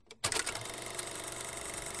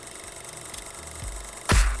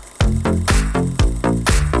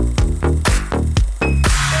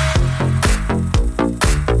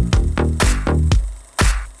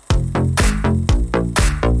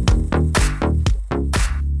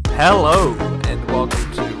Hello, and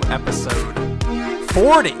welcome to episode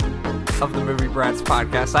 40 of the Movie Brats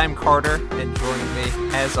podcast. I'm Carter, and joining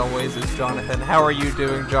me, as always, is Jonathan. How are you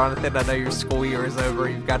doing, Jonathan? I know your school year is over.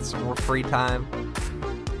 You've got some more free time.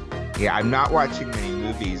 Yeah, I'm not watching many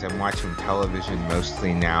movies. I'm watching television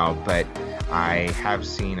mostly now, but I have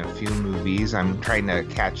seen a few movies. I'm trying to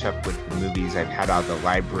catch up with the movies I've had out of the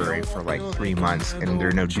library for like 3 months, and there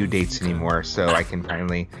are no due dates anymore, so I can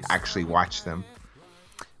finally actually watch them.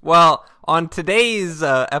 Well, on today's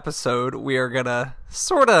episode, we are going to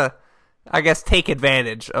sort of, I guess, take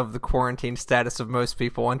advantage of the quarantine status of most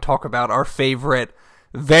people and talk about our favorite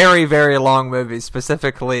very, very long movies,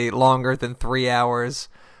 specifically longer than 3 hours.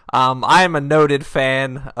 I am a noted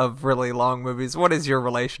fan of really long movies. What is your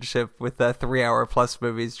relationship with 3 hour plus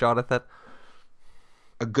movies, Jonathan?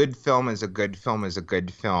 A good film is a good film is a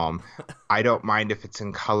good film. I don't mind if it's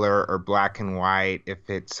in color or black and white,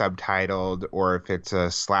 if it's subtitled, or if it's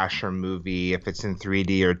a slasher movie, if it's in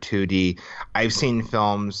 3D or 2D. I've seen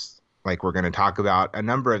films, like we're going to talk about, a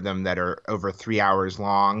number of them that are over 3 hours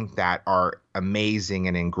long that are amazing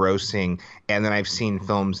and engrossing. And then I've seen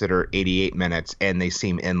films that are 88 minutes and they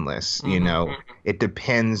seem endless. You know, it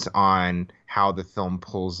depends on how the film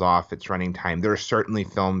pulls off its running time. There are certainly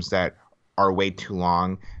films that are way too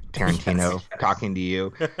long. Tarantino Yes. talking to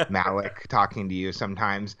you, Malick talking to you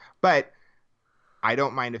sometimes. But I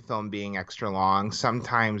don't mind a film being extra long.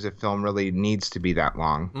 Sometimes a film really needs to be that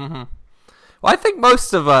long. Well, I think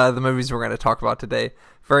most of the movies we're going to talk about today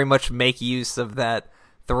very much make use of that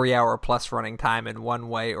 3 hour plus running time in one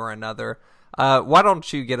way or another. Why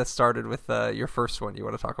don't you get us started with your first one you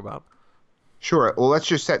want to talk about? Sure. Well, let's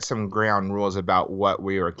just set some ground rules about what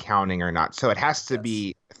we are counting or not. So it has to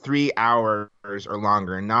be 3 hours or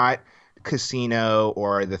longer, not Casino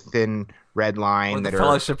or The Thin Red Line. Or the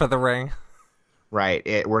Fellowship of the Ring. Right.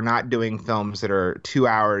 We're not doing films that are 2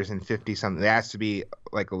 hours and 50 something. It has to be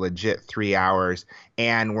like a legit 3 hours.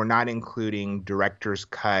 And we're not including director's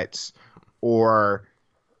cuts or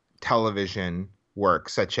television work,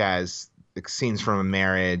 such as Scenes from a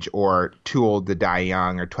Marriage or Too Old to Die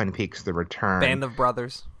Young or Twin Peaks: The Return. Band of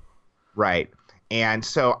Brothers. Right. And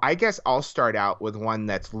so I guess I'll start out with one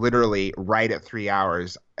that's literally right at 3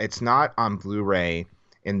 hours. It's not on Blu-ray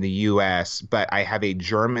in the US, but I have a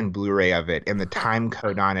German Blu-ray of it, and the time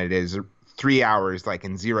code on it is 3 hours, like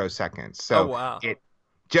in 0 seconds. So wow. It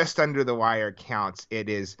just under the wire counts. It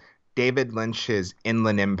is David Lynch's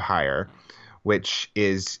Inland Empire, which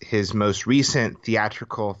is his most recent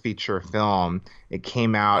theatrical feature film. It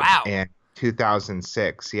came out in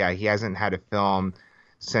 2006. Yeah, he hasn't had a film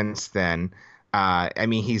since then. I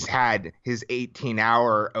mean, he's had his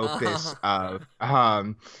 18-hour opus of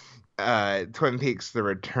Twin Peaks: The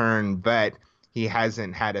Return, but he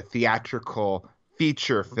hasn't had a theatrical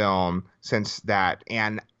feature film since that.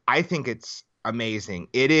 And I think it's amazing.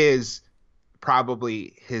 It is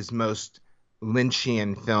probably his most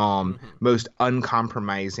Lynchian film, most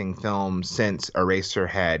uncompromising film since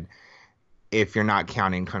Eraserhead, if you're not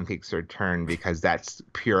counting Twin Peaks: Return, because that's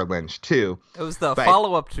pure Lynch too. It was the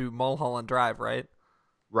follow-up to Mulholland Drive, right?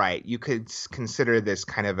 Right. You could consider this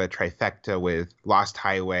kind of a trifecta with Lost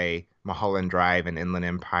Highway, Mulholland Drive, and Inland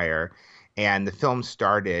Empire. And the film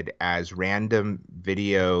started as random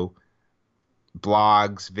video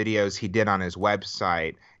blogs, videos he did on his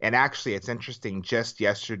website. And actually, it's interesting, just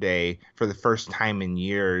yesterday, for the first time in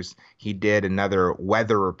years, he did another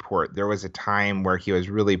weather report. There was a time where he was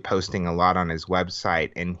really posting a lot on his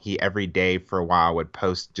website, and he every day for a while would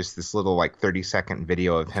post just this little like 30-second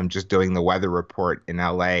video of him just doing the weather report in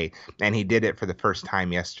LA. And he did it for the first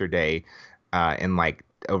time yesterday in like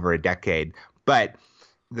over a decade. But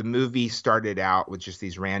the movie started out with just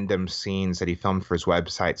these random scenes that he filmed for his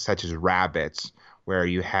website, such as rabbits, where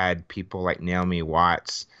you had people like Naomi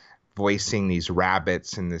Watts voicing these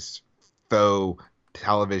rabbits in this faux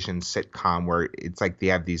television sitcom where it's like they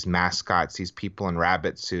have these mascots, these people in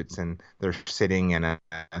rabbit suits, and they're sitting in a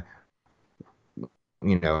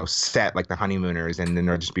set like the Honeymooners, and then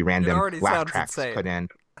there'll just be random laugh tracks put in.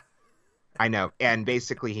 I know. And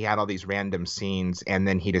basically he had all these random scenes, and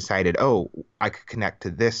then he decided, I could connect to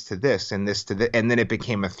this, and this to this. And then it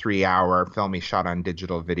became a 3 hour film he shot on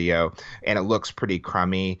digital video, and it looks pretty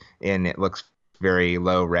crummy and it looks very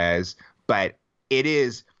low res, but it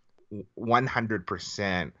is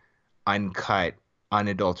 100% uncut,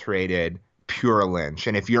 unadulterated, pure Lynch.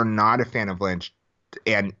 And if you're not a fan of Lynch,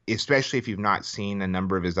 and especially if you've not seen a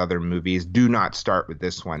number of his other movies, do not start with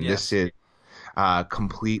this one. Yes. This is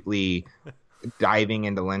completely diving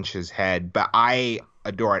into Lynch's head, but I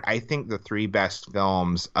adore it. I think the three best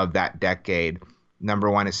films of that decade Number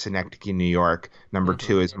one is Synecdoche, New York. Number Mm-hmm.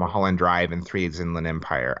 two is Mulholland Drive, and three is Inland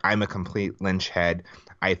Empire. I'm a complete Lynch head.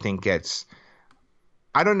 I think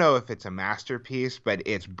I don't know if it's a masterpiece, but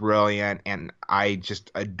it's brilliant, and I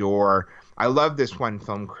just adore. I love this one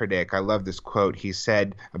film critic. I love this quote. He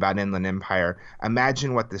said about Inland Empire: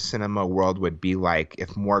 "Imagine what the cinema world would be like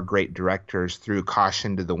if more great directors threw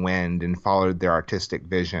caution to the wind and followed their artistic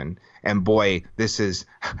vision." And boy, this is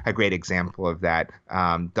a great example of that.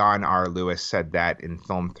 Don R. Lewis said that in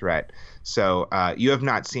Film Threat. So you have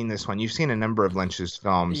not seen this one. You've seen a number of Lynch's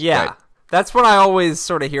films, Yeah, but that's what I always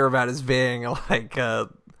sort of hear about as being like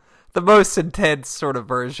the most intense sort of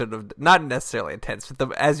version of, not necessarily intense,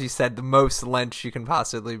 but as you said, the most Lynch you can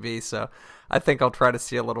possibly be. So I think I'll try to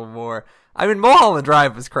see a little more. I mean, Mulholland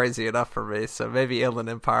Drive was crazy enough for me, so maybe Inland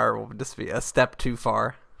Empire will just be a step too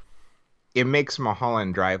far. it makes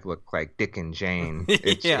Mulholland Drive look like Dick and Jane.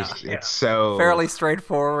 It's Yeah. just, it's so Fairly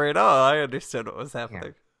straightforward. Oh, I understood what was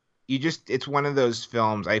happening. it's one of those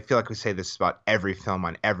films. I feel like we say this about every film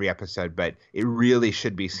on every episode, but it really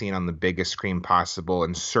should be seen on the biggest screen possible,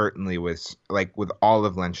 and certainly with all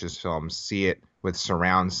of Lynch's films, see it with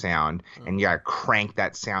surround sound, and you gotta crank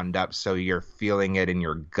that sound up so you're feeling it in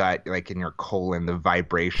your gut, like in your colon, the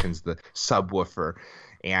vibrations, the subwoofer.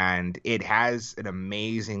 And it has an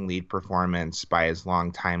amazing lead performance by his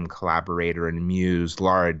longtime collaborator and muse,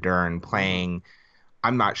 Laura Dern, playing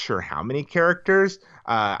I'm not sure how many characters.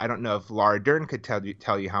 I don't know if Laura Dern could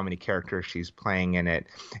tell you how many characters she's playing in it.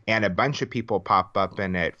 And a bunch of people pop up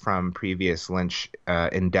in it from previous Lynch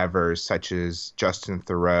endeavors, such as Justin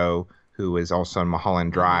Theroux, who is also in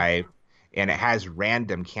Mulholland Drive. And it has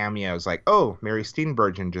random cameos like, oh, Mary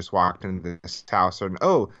Steenburgen just walked into this house. And,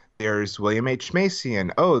 oh, there's William H. Macy.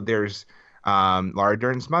 And, oh, there's Laura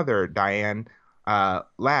Dern's mother, Diane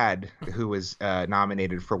Ladd, who was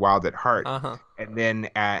nominated for Wild at Heart. And then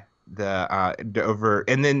at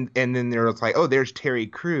and then there was like, oh, there's Terry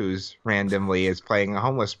Crews randomly is playing a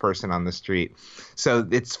homeless person on the street. So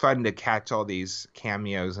it's fun to catch all these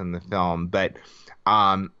cameos in the film. But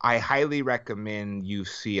I highly recommend you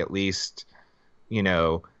see at least,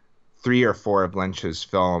 3 or 4 of Lynch's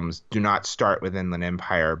films. Do not start with Inland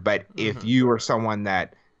Empire. But if you are someone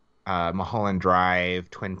that Mulholland Drive,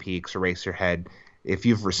 Twin Peaks, Eraserhead, if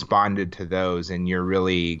you've responded to those and you're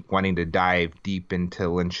really wanting to dive deep into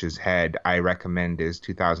Lynch's head, I recommend his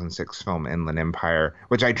 2006 film Inland Empire,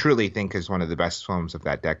 which I truly think is one of the best films of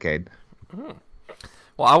that decade. Well,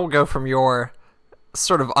 I will go from your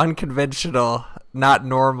sort of unconventional, not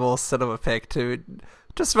normal cinema pick to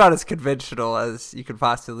just about as conventional as you could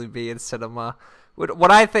possibly be in cinema.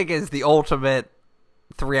 What I think is the ultimate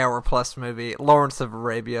 3-hour-plus movie, Lawrence of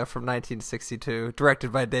Arabia from 1962,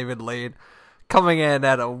 directed by David Lean, coming in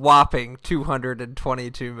at a whopping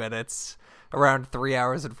 222 minutes, around 3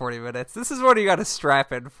 hours and 40 minutes. This is what you got to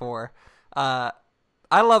strap in for. I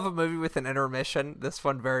love a movie with an intermission. This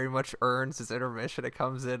one very much earns its intermission. It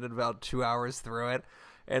comes in about 2 hours through it.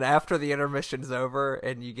 And after the intermission's over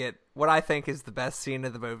and you get what I think is the best scene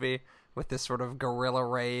of the movie with this sort of guerrilla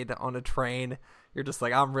raid on a train, you're just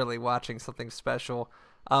like, I'm really watching something special.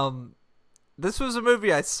 This was a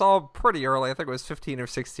movie I saw pretty early. I think it was 15 or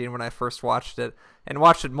 16 when I first watched it, and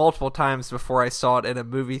watched it multiple times before I saw it in a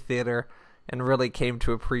movie theater and really came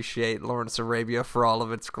to appreciate Lawrence of Arabia for all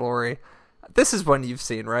of its glory. This is one you've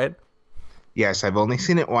seen, right? Yes, I've only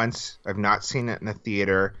seen it once. I've not seen it in a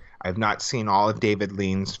theater. I've not seen all of David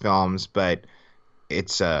Lean's films, but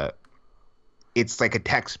it's like a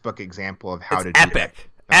textbook example of how It's to epic. do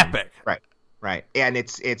that. Epic. Right. And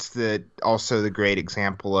it's also the great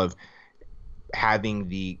example of having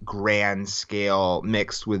the grand scale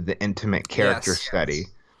mixed with the intimate character study.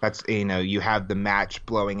 That's, you have the match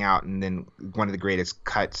blowing out and then one of the greatest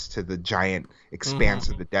cuts to the giant expanse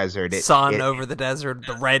of the desert. Over the desert,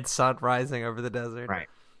 the red sun rising over the desert. Right.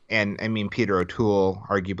 And I mean, Peter O'Toole,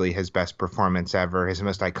 arguably his best performance ever, his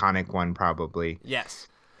most iconic one probably. Yes.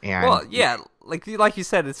 And well, yeah, like you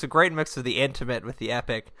said, it's a great mix of the intimate with the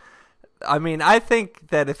epic. I mean, I think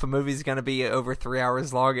that if a movie's going to be over 3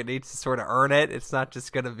 hours long, it needs to sort of earn it. It's not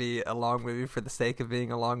just going to be a long movie for the sake of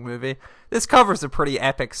being a long movie. This covers a pretty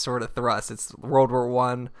epic sort of thrust. It's World War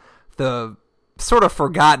I, the sort of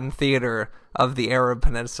forgotten theater of the Arab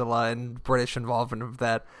Peninsula and British involvement of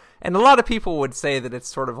that. And a lot of people would say that it's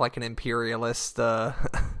sort of like an imperialist,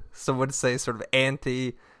 some would say sort of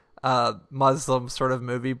anti-Muslim sort of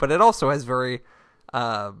movie, but it also has very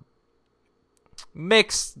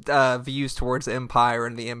mixed views towards empire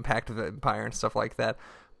and the impact of empire and stuff like that.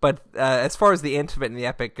 But as far as the intimate and the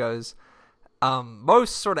epic goes,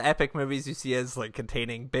 most sort of epic movies you see as like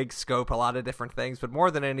containing big scope, a lot of different things, but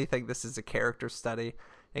more than anything, this is a character study.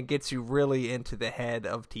 and gets you really into the head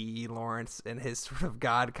of T.E. Lawrence and his sort of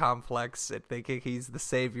god complex and thinking he's the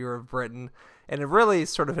savior of Britain. And it really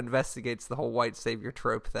sort of investigates the whole white savior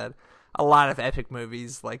trope that a lot of epic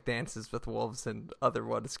movies like Dances with Wolves and other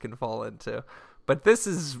ones can fall into. But this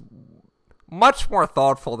is much more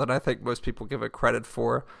thoughtful than I think most people give it credit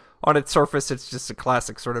for. On its surface, it's just a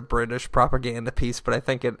classic sort of British propaganda piece, but I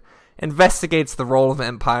think it investigates the role of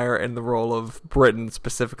empire and the role of Britain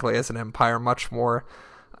specifically as an empire much more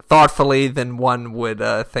thoughtfully than one would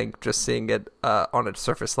think just seeing it on its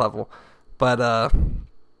surface level. But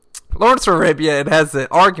Lawrence of Arabia, it has an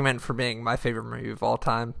argument for being my favorite movie of all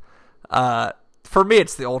time. For me,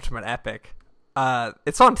 it's the ultimate epic.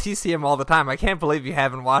 It's on TCM all the time. I can't believe you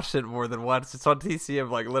haven't watched it more than once. It's on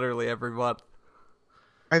TCM like literally every month.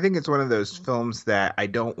 I think it's one of those films that I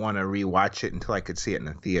don't want to rewatch it until I could see it in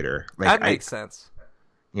the theater. Like, that makes sense.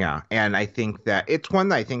 Yeah, and I think that it's one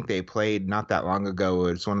that I think they played not that long ago.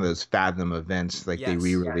 It's one of those Fathom events, like they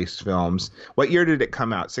re-released films. What year did it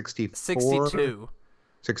come out? 64? 62.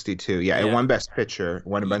 62, yeah. It won Best Picture,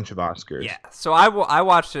 won a bunch of Oscars. Yeah, so I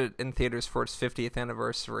watched it in theaters for its 50th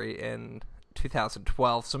anniversary in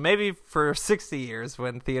 2012. So maybe for 60 years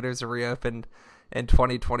when theaters are reopened in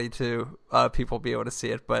 2022, people will be able to see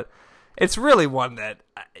it. But it's really one that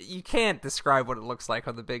you can't describe what it looks like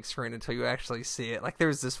on the big screen until you actually see it. Like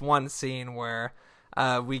there's this one scene where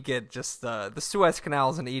we get just the Suez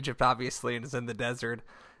Canal's in Egypt, obviously, and is in the desert.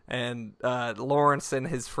 And Lawrence and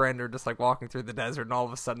his friend are just like walking through the desert, and all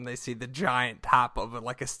of a sudden they see the giant top of it,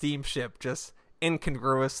 like a steamship, just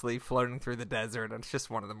incongruously floating through the desert. And it's just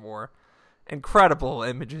one of the more incredible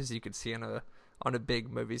images you could see on a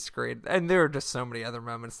big movie screen. And there are just so many other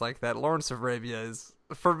moments like that. Lawrence of Arabia is,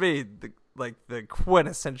 for me, the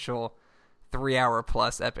quintessential 3-hour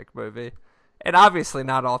plus epic movie. And obviously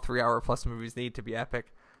not all 3-hour plus movies need to be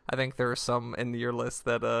epic. I think there are some in your list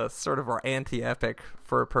that sort of are anti-epic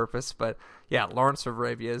for a purpose. But yeah, Lawrence of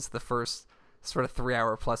Arabia is the first sort of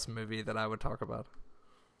 3-hour plus movie that I would talk about.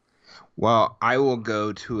 Well, I will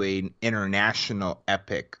go to an international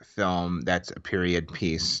epic film that's a period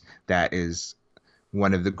piece that is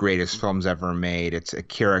one of the greatest films ever made. It's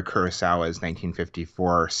Akira Kurosawa's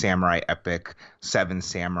 1954 samurai epic, Seven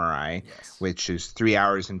Samurai, which is 3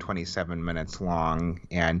 hours and 27 minutes long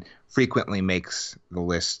and frequently makes the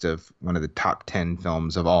list of one of the top 10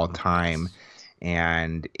 films of all time.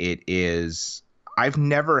 And it is, I've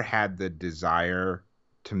never had the desire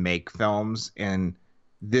to make films, and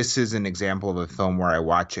this is an example of a film where I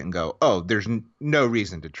watch it and go, oh, there's no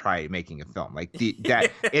reason to try making a film. Like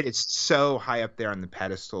that, it is so high up there on the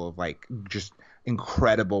pedestal of like just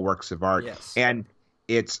incredible works of art. Yes. And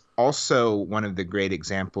it's also one of the great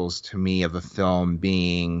examples to me of a film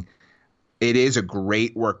being, it is a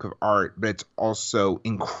great work of art, but it's also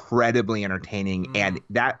incredibly entertaining. And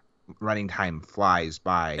that running time flies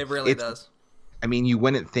by. It really does. I mean, you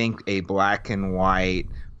wouldn't think a black and white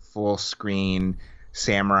full screen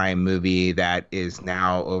samurai movie that is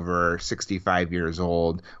now over 65 years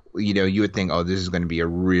old, you know, you would think, oh, this is going to be a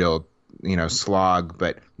real, you know, slog,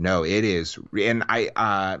 but no, it is. And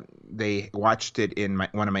they watched it in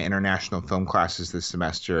one of my international film classes this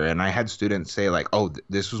semester, and I had students say like, oh,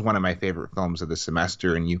 this was one of my favorite films of the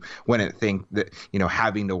semester. And you wouldn't think that, you know,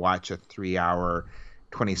 having to watch a 3-hour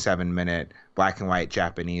 27-minute black and white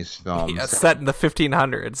Japanese film set in the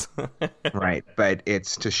 1500s. Right, but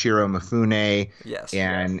it's Toshiro Mifune. Yes.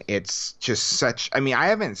 And it's just such, I mean, I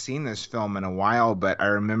haven't seen this film in a while, but I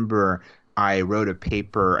remember I wrote a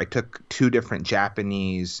paper. I took 2 different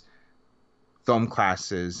Japanese film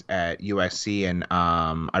classes at USC, and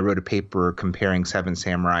I wrote a paper comparing Seven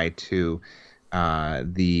Samurai to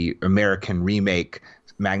the American remake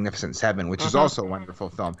Magnificent Seven, which is also a wonderful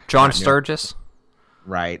film. John Sturges.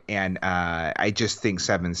 Right, and I just think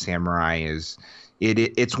Seven Samurai is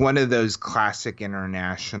it's one of those classic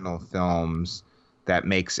international films that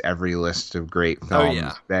makes every list of great films.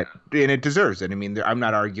 Oh, yeah. And it deserves it. I mean, I'm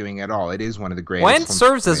not arguing at all. It is one of the greatest. Well, it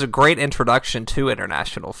serves as a great introduction to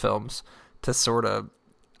international films to sort of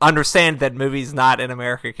understand that movies not in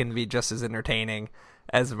America can be just as entertaining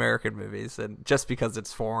as American movies, and just because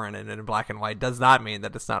it's foreign and in black and white does not mean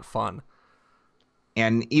that it's not fun.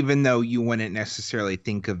 And even though you wouldn't necessarily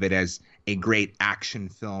think of it as a great action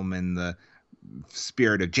film in the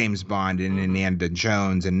spirit of James Bond and Indiana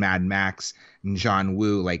Jones and Mad Max and John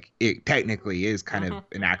Woo, like it technically is kind of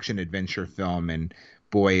an action adventure film. And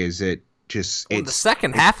boy, is it just... Well, the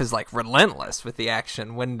second half is like relentless with the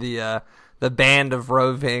action when the band of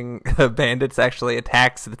roving bandits actually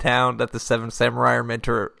attacks the town that the Seven Samurai are meant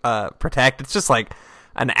to protect. It's just like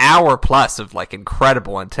an hour plus of like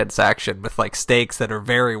incredible intense action with like stakes that are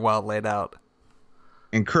very well laid out.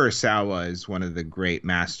 And Kurosawa is one of the great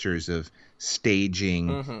masters of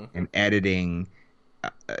staging and editing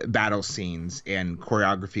battle scenes and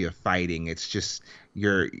choreography of fighting. It's just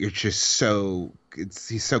you're just so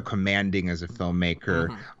he's so commanding as a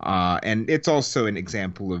filmmaker, and it's also an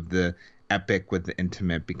example of the epic with the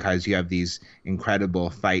intimate, because you have these incredible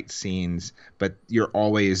fight scenes, but you're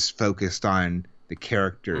always focused on the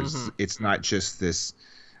characters. It's not just this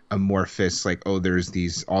amorphous, like, oh,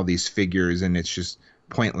 there's all these figures and it's just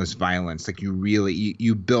pointless violence. Like,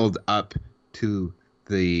 you build up to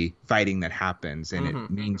the fighting that happens, and it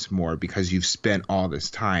means more because you've spent all this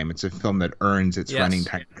time. It's a film that earns its running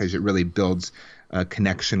time because it really builds a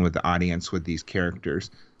connection with the audience with these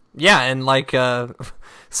characters. Yeah, and like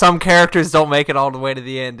some characters don't make it all the way to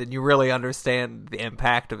the end, and you really understand the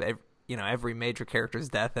impact of every major character's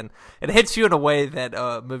death, and it hits you in a way that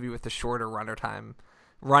a movie with a shorter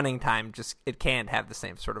running time just it can't have the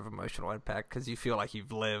same sort of emotional impact, because you feel like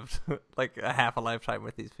you've lived like a half a lifetime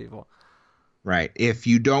with these people. Right. If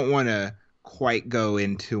you don't want to quite go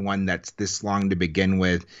into one that's this long to begin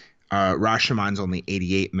with, Rashomon's only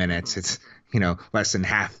 88 minutes. It's, less than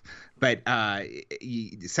half. But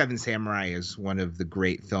Seven Samurai is one of the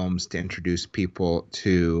great films to introduce people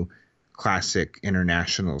to classic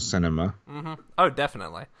international cinema. Oh,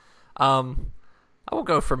 definitely. I will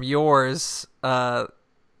go from yours. My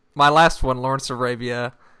last one, Lawrence of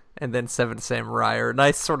Arabia, and then Seven Samurai, are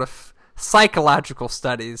nice sort of psychological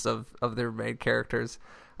studies of their main characters.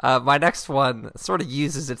 My next one sort of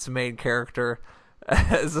uses its main character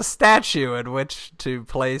as a statue in which to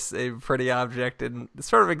place a pretty object and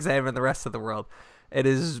sort of examine the rest of the world. It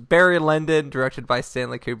is Barry Lyndon, directed by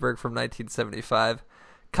Stanley Kubrick, from 1975,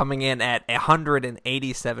 coming in at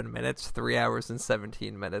 187 minutes, 3 hours and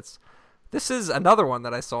 17 minutes. This is another one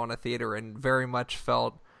that I saw in a theater and very much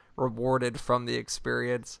felt rewarded from the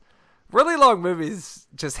experience. Really long movies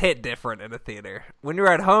just hit different in a theater. When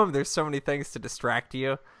you're at home, there's so many things to distract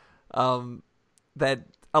you that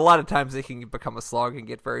a lot of times it can become a slog and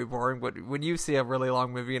get very boring. But when you see a really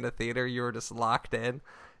long movie in a theater, you're just locked in.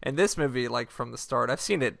 And this movie, like from the start, I've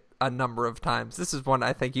seen it a number of times. This is one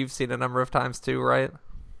I think you've seen a number of times too, right?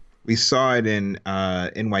 We saw it in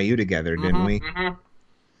NYU together, didn't we?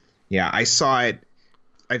 Yeah, I saw it.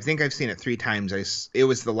 I think I've seen it 3 times. It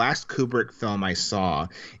was the last Kubrick film I saw.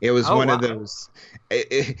 It was of those.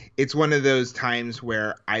 It's one of those times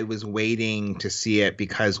where I was waiting to see it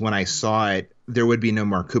because when I saw it, there would be no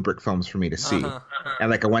more Kubrick films for me to see,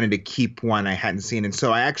 and I wanted to keep one I hadn't seen, and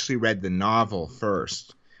so I actually read the novel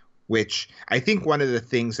first, which I think one of the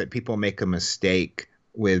things that people make a mistake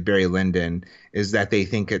with Barry Lyndon is that they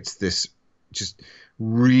think it's this just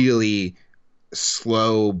really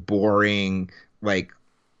slow, boring, like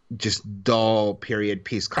just dull period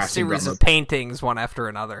piece costume series of paintings one after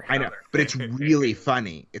another. I know, but it's really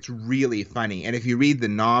funny. It's really funny. And if you read the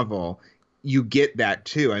novel, you get that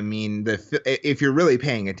too. I mean, if you're really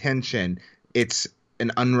paying attention, it's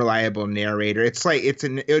an unreliable narrator. It's like it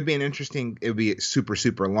would be a super,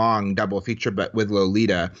 super long double feature, but with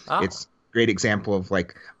Lolita, it's a great example of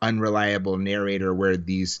like unreliable narrator where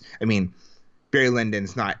Barry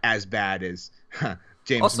Lyndon's not as bad as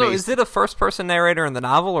James Also, Mason. Is it a first-person narrator in the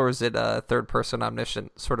novel, or is it a third-person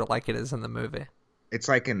omniscient, sort of like it is in the movie? It's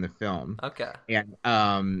like in the film. Okay. And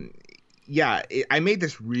I made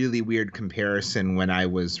this really weird comparison when I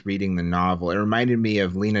was reading the novel. It reminded me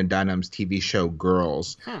of Lena Dunham's TV show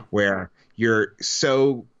Girls, where you're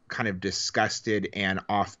so kind of disgusted and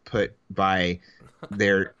off-put by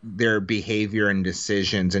their behavior and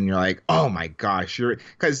decisions, and you're like, oh my gosh,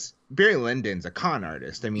 because Barry Lyndon's a con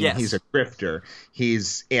artist. I mean, yes. He's a grifter.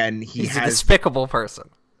 He's a despicable person.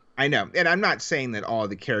 I know, and I'm not saying that all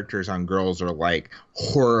the characters on Girls are like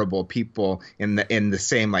horrible people in the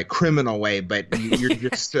same like criminal way, but you're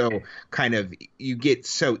just so kind of you get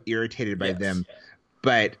so irritated by them.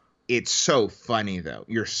 But it's so funny though.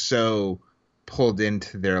 You're so pulled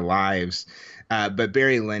into their lives. But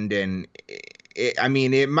Barry Lyndon,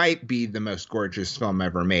 it might be the most gorgeous film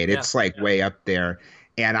ever made. Yeah. It's like way up there.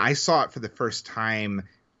 And I saw it for the first time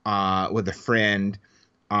with a friend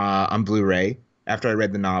on Blu-ray after I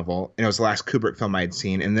read the novel. And it was the last Kubrick film I had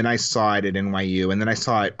seen. And then I saw it at NYU. And then I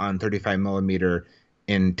saw it on 35 millimeter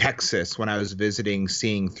in Texas when I was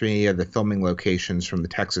seeing 3 of the filming locations from the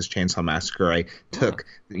Texas Chainsaw Massacre. I took,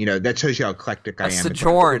 that shows you how eclectic I am.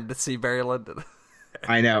 Sojourn to see Barry Lyndon.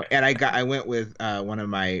 I know. And I went with one of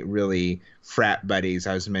my really frat buddies.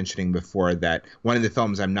 I was mentioning before that one of the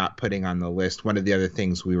films I'm not putting on the list, one of the other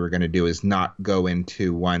things we were going to do is not go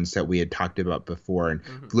into ones that we had talked about before. And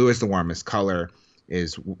Blue is the Warmest Color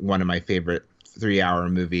is one of my favorite 3-hour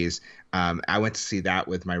movies. I went to see that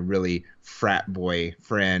with my really frat boy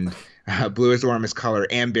friend, Blue is the Warmest Color,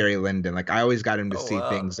 and Barry Lyndon. Like, I always got him to see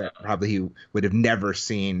things that probably he would have never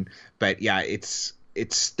seen. But yeah, it's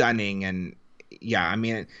stunning. And yeah, I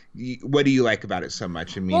mean, what do you like about it so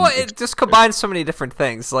much? I mean, well, it just combines so many different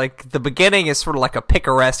things. Like, the beginning is sort of like a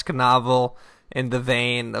picaresque novel in the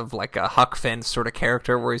vein of like a Huck Finn sort of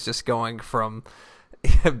character, where he's just going from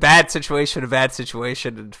bad situation to bad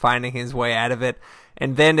situation and finding his way out of it.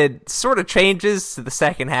 And then it sort of changes to the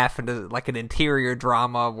second half into like an interior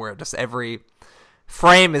drama where just every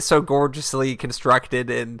frame is so gorgeously constructed,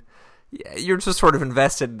 and you're just sort of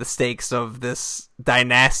invested in the stakes of this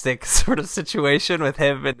dynastic sort of situation with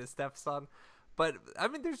him and his stepson. But I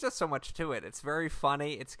mean, there's just so much to it. It's very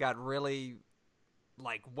funny. It's got really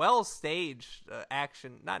like well staged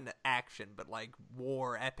action, not action, but like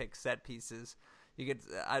war epic set pieces. You get,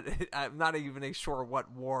 I'm not even sure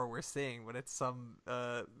what war we're seeing, but it's some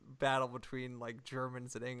battle between like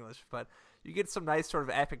Germans and English. But you get some nice sort of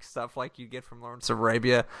epic stuff like you get from Lawrence of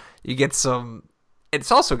Arabia. You get some.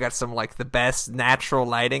 It's also got some like the best natural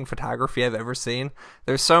lighting photography I've ever seen.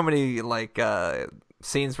 There's so many like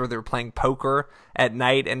scenes where they're playing poker at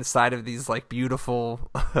night inside of these like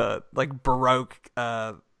beautiful like Baroque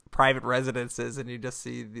private residences, and you just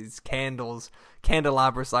see these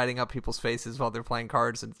candelabras lighting up people's faces while they're playing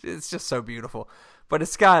cards, and it's just so beautiful. But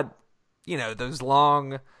it's got, you know, those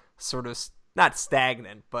long sort of not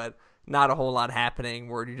stagnant, but not a whole lot happening,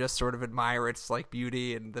 where you just sort of admire its like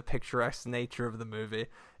beauty and the picturesque nature of the movie.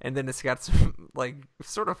 And then it's got some like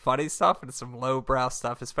sort of funny stuff and some lowbrow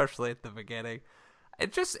stuff, especially at the beginning.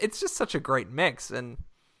 It's just such a great mix. And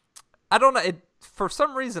I don't know, for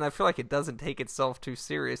some reason I feel like it doesn't take itself too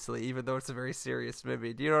seriously, even though it's a very serious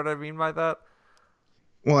movie. Do you know what I mean by that?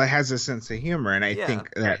 Well, it has a sense of humor, and I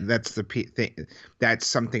think that's the thing. That's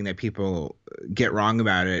something that people get wrong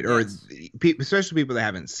about it, or especially people that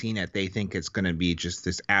haven't seen it. They think it's going to be just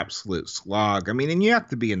this absolute slog. I mean, and you have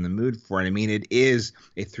to be in the mood for it. I mean, it is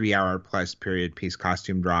a 3-hour plus period piece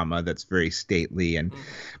costume drama that's very stately, and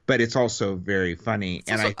but it's also very funny.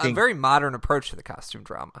 It's and I think a very modern approach to the costume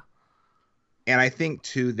drama. And I think,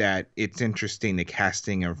 too, that it's interesting, the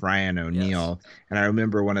casting of Ryan O'Neal. Yes. And I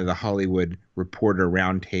remember one of the Hollywood Reporter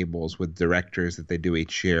roundtables with directors that they do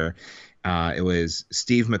each year. It was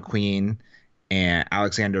Steve McQueen and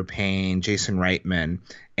Alexander Payne, Jason Reitman.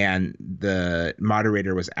 And the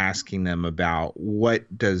moderator was asking them about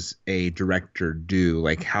what does a director do?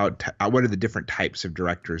 Like what are the different types of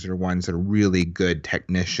directors? There are ones that are really good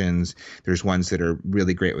technicians. There's ones that are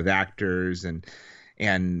really great with actors. And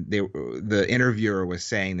the interviewer was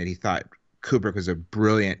saying that he thought Kubrick was a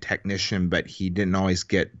brilliant technician, but he didn't always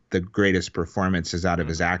get the greatest performances out of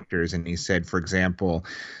his actors. And he said, for example,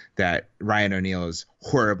 that Ryan O'Neal is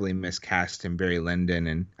horribly miscast in Barry Lyndon.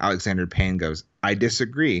 And Alexander Payne goes, I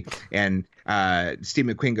disagree. And Steve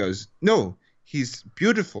McQueen goes, no, he's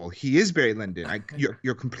beautiful. He is Barry Lyndon.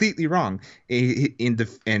 You're completely wrong.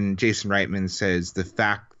 And Jason Reitman says the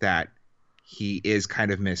fact that he is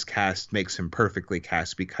kind of miscast makes him perfectly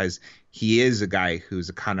cast, because he is a guy who's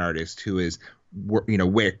a con artist who is,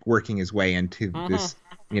 working his way into this,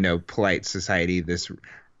 polite society, this,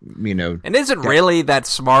 and isn't really that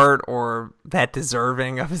smart or that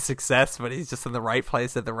deserving of his success, but he's just in the right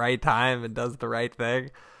place at the right time and does the right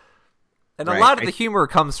thing. And a lot of the humor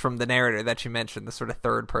comes from the narrator that you mentioned, the sort of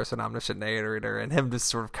third person omniscient narrator, and him just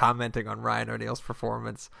sort of commenting on Ryan O'Neal's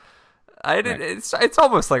performance. It's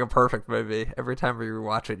almost like a perfect movie. Every time we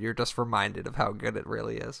rewatch it, you're just reminded of how good it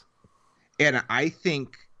really is. And I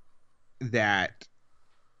think that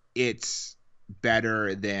it's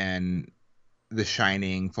better than The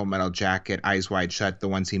Shining, Full Metal Jacket, Eyes Wide Shut, the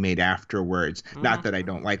ones he made afterwards. Mm-hmm. Not that I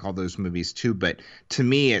don't like all those movies too, but to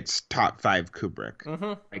me, it's top 5 Kubrick.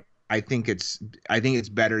 Mm-hmm. I think it's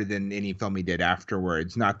better than any film he did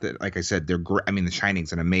afterwards. Not that, like I said, they're great. I mean, The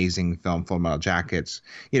Shining's an amazing film, Full Metal Jackets,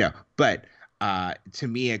 but to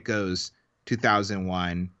me it goes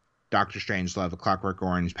 2001, Doctor Strangelove, A Clockwork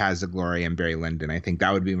Orange, Paths of Glory, and Barry Lyndon. I think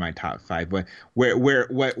that would be my top 5. But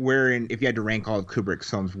where in, if you had to rank all of Kubrick's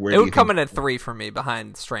films, where it would come in at 3 for me,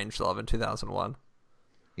 behind Strangelove in 2001.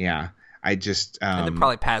 Yeah, I just and then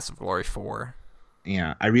probably Paths of Glory 4.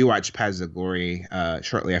 Yeah, I rewatched Paths of Glory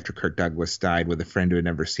shortly after Kirk Douglas died with a friend who had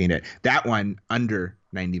never seen it. That one under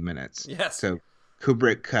 90 minutes. Yes. So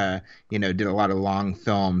Kubrick, did a lot of long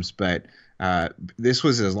films, but this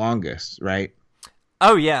was his longest, right?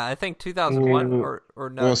 Oh yeah, I think 2001 or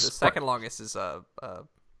no, the second longest is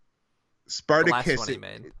Spartacus. The last one he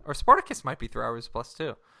made, or Spartacus might be 3 hours plus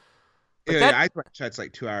too. But Yeah, I watched that's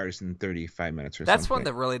like 2 hours and 35 minutes or that's one something.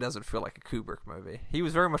 that really doesn't feel like a Kubrick movie. He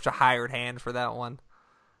was very much a hired hand for that one.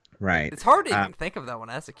 Right. It's hard to Uh, even think of that one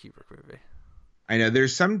as a Kubrick movie. I know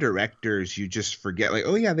there's some directors you just forget, like,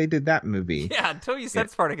 oh yeah, they did that movie. Yeah, until you Yeah,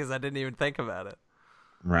 said Spartacus, I didn't even think about it.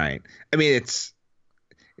 right. I mean,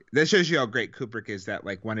 that shows you how great Kubrick is. That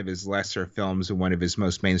like one of his lesser films and one of his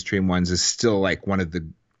most mainstream ones is still like one of the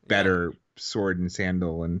Yeah. better sword and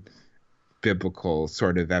sandal and biblical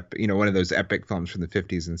sort of one of those epic films from the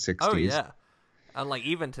 50s and 60s. Oh yeah. And like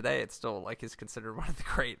even today, it's still like is considered one of the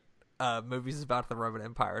great movies about the Roman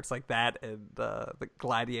Empire. It's like that and the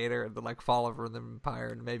Gladiator and the like fall of the Roman Empire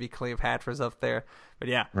and maybe Cleopatra's up there. But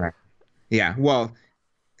yeah, Right. Yeah. Well,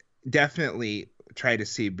 definitely try to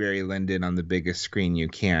see Barry Lyndon on the biggest screen you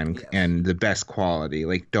can yes. and the best quality.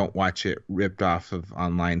 Like, don't watch it ripped off of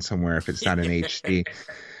online somewhere if it's not in HD.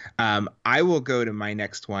 I will go to my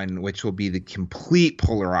next one, which will be the complete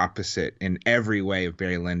polar opposite in every way of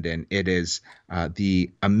Barry Lyndon. It is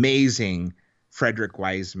the amazing Frederick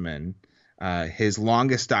Wiseman, his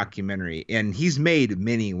longest documentary. And he's made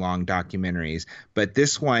many long documentaries, but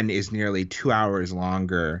this one is nearly 2 hours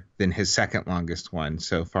longer than his second longest one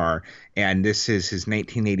so far. And this is his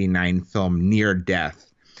 1989 film Near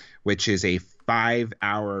Death, which is a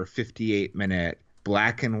 5-hour, 58-minute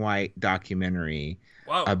black and white documentary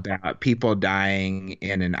Whoa. about people dying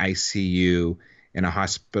in an ICU in a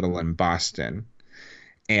hospital in Boston.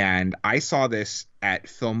 And I saw this at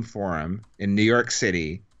Film Forum in New York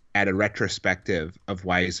City at a retrospective of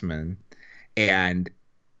Wiseman. And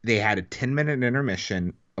they had a 10-minute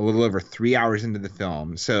intermission a little over 3 hours into the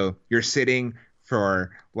film. So you're sitting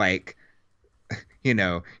for like,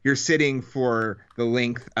 you're sitting for the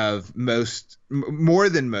length of more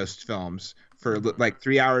than most films for like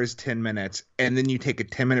 3 hours, 10 minutes, and then you take a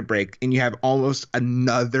 10-minute break and you have almost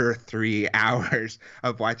another 3 hours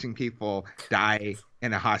of watching people die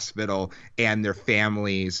in a hospital and their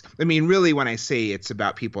families. I mean, really, when I say it's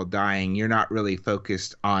about people dying, you're not really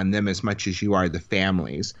focused on them as much as you are the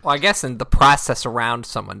families. Well, I guess in the process around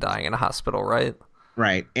someone dying in a hospital, right?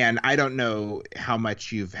 Right. And I don't know how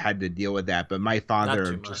much you've had to deal with that, but my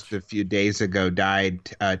father just a few days ago died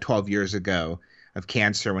 12 years ago of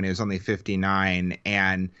cancer when he was only 59.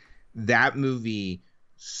 And that movie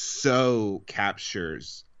so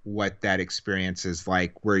captures what that experience is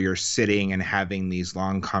like, where you're sitting and having these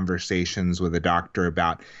long conversations with a doctor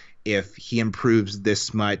about if he improves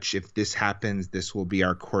this much, if this happens, this will be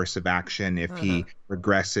our course of action. If he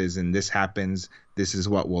regresses and this happens, this is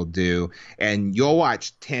what we'll do. And you'll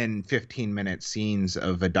watch 10, 15-minute scenes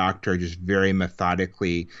of a doctor just very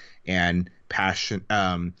methodically and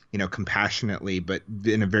compassionately, but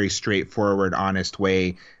in a very straightforward, honest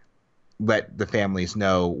way, let the families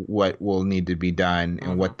know what will need to be done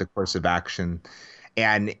and what the course of action.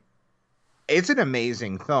 And it's an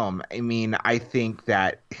amazing film. I mean,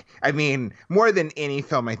 more than any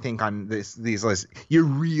film I think on these lists, you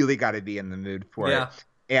really got to be in the mood for it.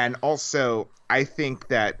 And also, I think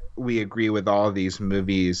that we agree with all of these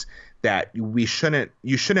movies that you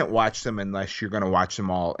shouldn't watch them unless you're going to watch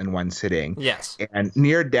them all in one sitting. Yes. And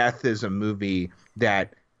Near Death is a movie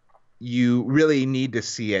that you really need to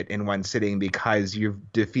see it in one sitting because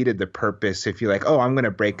you've defeated the purpose. If you're like, oh, I'm going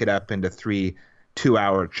to break it up into 3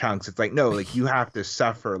 2-hour chunks, it's like, no, like you have to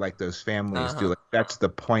suffer like those families do. Like, that's the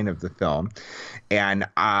point of the film. And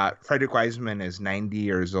Frederick Wiseman is 90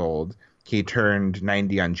 years old. He turned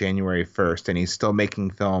 90 on January 1st, and he's still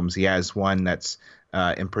making films. He has one that's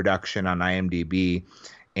in production on IMDb,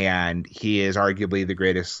 and he is arguably the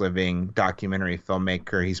greatest living documentary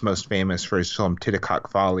filmmaker. He's most famous for his film Titicaca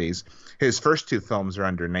Follies. His first 2 films are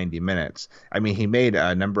under 90 minutes. I mean, he made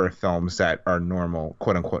a number of films that are normal,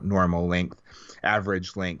 quote unquote, normal length,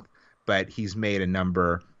 average length, but he's made a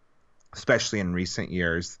number, especially in recent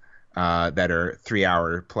years, that are 3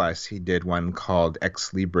 hour plus. He did one called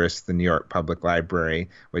Ex Libris, the New York Public Library,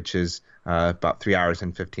 which is about 3 hours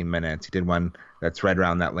and 15 minutes. He did one that's right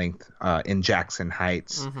around that length in Jackson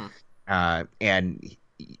Heights. And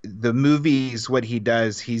the movies, what he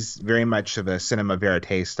does, he's very much of a cinema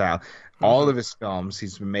verite style. All of his films,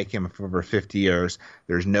 he's been making them for over 50 years.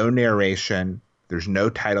 There's no narration. There's no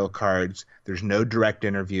title cards. There's no direct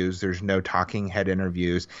interviews. There's no talking head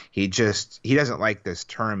interviews. He doesn't like this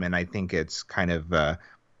term, and I think it's kind of,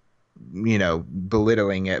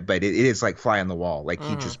 belittling it, but it is like fly on the wall. Like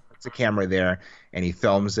he just puts a camera there and he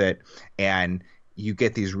films it, and you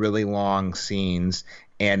get these really long scenes.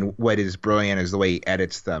 And what is brilliant is the way he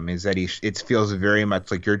edits them, is that it feels very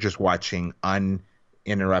much like you're just watching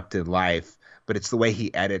uninterrupted life. But it's the way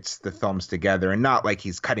he edits the films together, and not like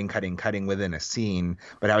he's cutting within a scene,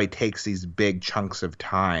 but how he takes these big chunks of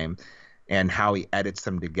time and how he edits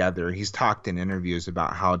them together. He's talked in interviews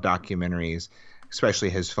about how documentaries, especially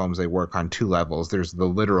his films, they work on two levels. There's the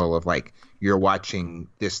literal of like you're watching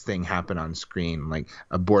this thing happen on screen, like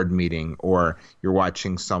a board meeting, or you're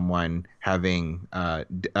watching someone having a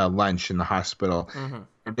lunch in the hospital.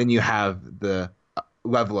 And then you have the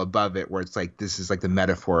level above it where it's like this is like the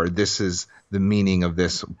metaphor, this is the meaning of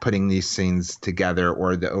this, putting these scenes together,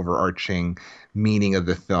 or the overarching meaning of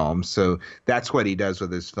the film. So that's what he does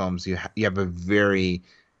with his films. You have a very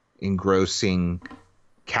engrossing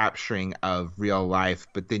capturing of real life,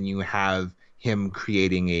 but then you have him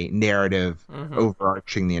creating a narrative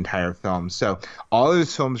overarching the entire film. So all of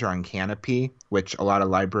his films are on Kanopy, which a lot of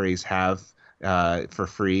libraries have for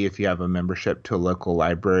free if you have a membership to a local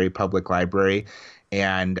library, public library.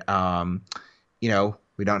 And you know,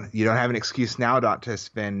 you don't have an excuse now not to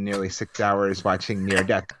spend nearly 6 hours watching Near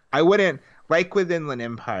Death. I wouldn't, like with Inland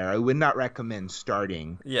Empire, I would not recommend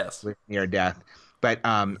starting with Near Death. But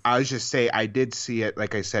I was just say I did see it,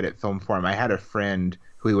 like I said, at Film Forum. I had a friend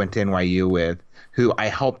who we went to NYU with, who I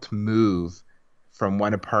helped move from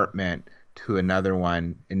one apartment to another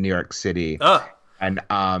one in New York City. And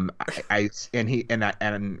I spent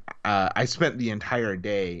the entire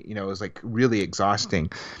day, you know, it was like really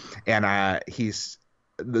exhausting. And he's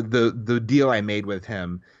the deal I made with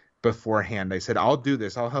him beforehand. I said, I'll do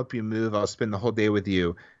this. I'll help you move. I'll spend the whole day with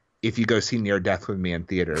you if you go see Near Death with me in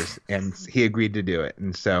theaters. And he agreed to do it.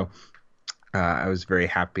 And so I was very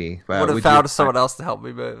happy. Would have found someone else to help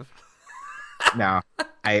me move. No,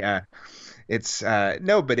 it's a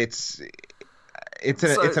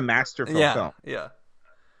masterful film. Yeah.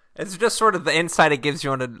 It's just sort of the insight it gives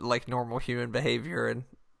you into like normal human behavior, and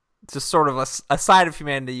just sort of a side of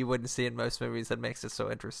humanity you wouldn't see in most movies that makes it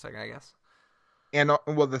so interesting, I guess. And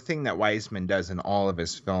well, the thing that Wiseman does in all of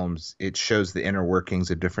his films, it shows the inner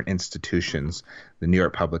workings of different institutions: the New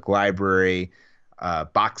York Public Library,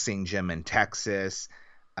 boxing gym in Texas,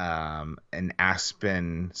 an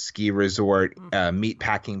Aspen ski resort,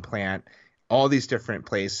 meatpacking plant. All these different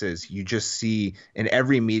places, you just see in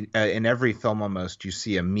every film almost, you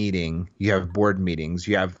see a meeting. You have board meetings.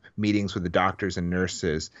 You have meetings with the doctors and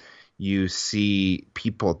nurses. You see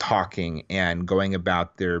people talking and going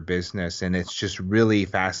about their business, and it's just really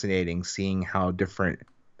fascinating seeing how different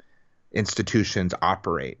institutions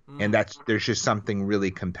operate. And there's just something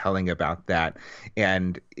really compelling about that.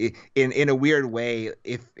 And in a weird way,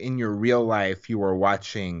 if in your real life you were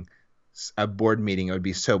watching a board meeting, it would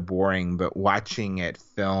be so boring, but watching it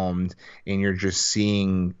filmed and you're just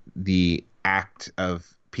seeing the act of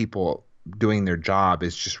people doing their job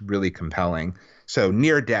is just really compelling. So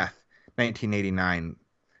Near Death, 1989,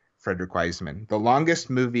 Frederick Wiseman, the longest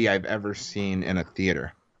movie I've ever seen in a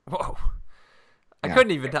theater. Whoa. I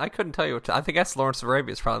couldn't tell you what I think that's Lawrence of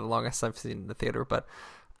Arabia is probably the longest I've seen in the theater. But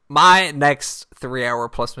my next 3 hour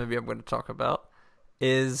plus movie I'm going to talk about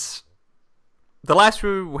is, the last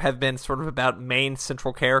few have been sort of about main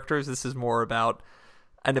central characters. This is more about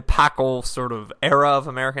an epochal sort of era of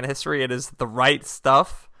American history. It is The Right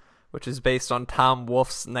Stuff, which is based on Tom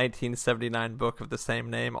Wolfe's 1979 book of the same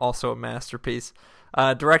name, also a masterpiece.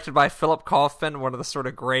 Directed by Philip Kaufman, one of the sort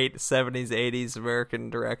of great 70s, 80s American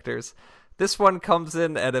directors. This one comes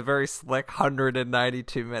in at a very slick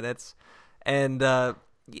 192 minutes. And I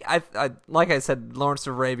like I said, Lawrence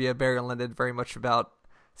of Arabia, Barry Lyndon, very much about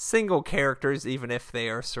single characters, even if they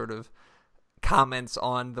are sort of comments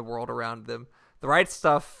on the world around them. The Right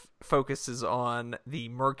Stuff focuses on the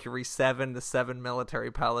Mercury 7, the 7 military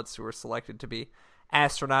pilots who were selected to be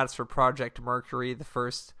astronauts for Project Mercury, the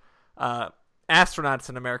first astronauts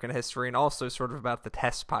in American history, and also sort of about the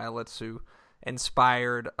test pilots who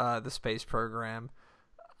inspired the space program.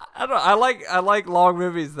 I like long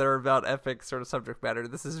movies that are about epic sort of subject matter.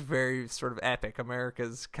 This is very sort of epic.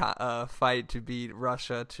 America's fight to beat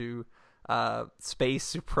Russia to space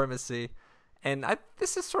supremacy. And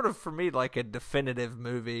this is sort of, for me, like a definitive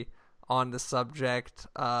movie on the subject.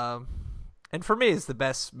 And for me, it's the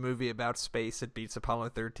best movie about space. It beats Apollo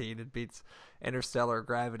 13. It beats Interstellar,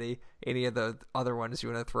 Gravity, any of the other ones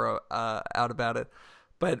you want to throw out about it.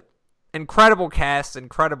 But incredible cast,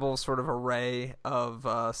 incredible sort of array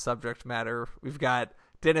of subject matter. We've got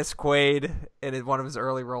Dennis Quaid in one of his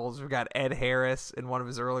early roles. We've got Ed Harris in one of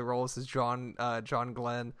his early roles as John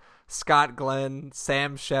Glenn, Scott Glenn,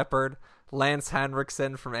 Sam Shepard, Lance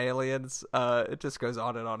Henriksen from Aliens. It just goes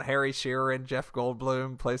on and on. Harry Shearer and Jeff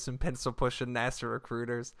Goldblum play some pencil-pushing NASA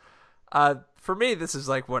recruiters. For me, this is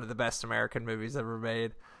like one of the best American movies ever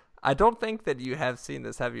made. I don't think that you have seen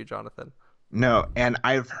this, have you, Jonathan? No, and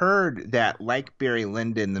I've heard that, like Barry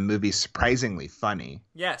Lyndon, the movie's surprisingly funny.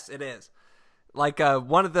 Yes, it is. Like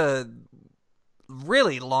one of the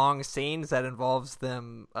really long scenes that involves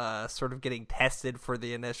them sort of getting tested for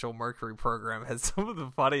the initial Mercury program has some of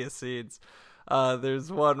the funniest scenes.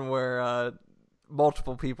 There's one where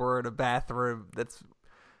multiple people are in a bathroom.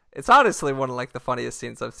 It's honestly one of like the funniest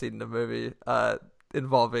scenes I've seen in a movie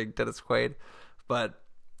involving Dennis Quaid. But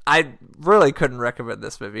I really couldn't recommend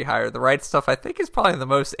this movie higher. The Right Stuff, I think, is probably the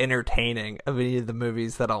most entertaining of any of the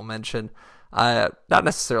movies that I'll mention. Not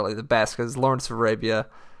necessarily the best, because Lawrence of Arabia,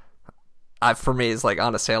 for me, is like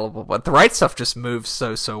unassailable. But The Right Stuff just moves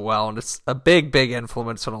so well, and it's a big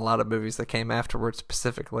influence on a lot of movies that came afterwards,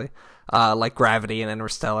 specifically, like Gravity and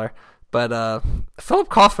Interstellar. But Philip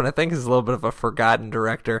Kaufman, I think, is a little bit of a forgotten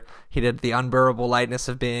director. He did The Unbearable Lightness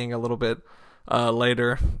of Being a little bit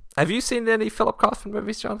later. Have you seen any Philip Kaufman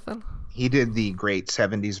movies, Jonathan? He did the great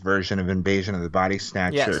 70s version of Invasion of the Body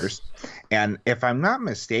Snatchers. Yes. And if I'm not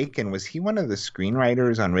mistaken, was he one of the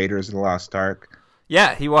screenwriters on Raiders of the Lost Ark?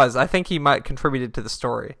 Yeah, he was. I think he might contributed to the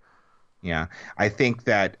story. Yeah, I think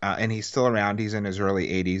that, and he's still around. He's in his early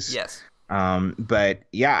 80s. Yes. But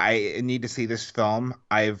yeah, I need to see this film.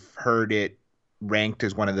 I've heard it ranked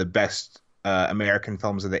as one of the best American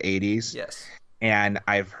films of the 80s. Yes. And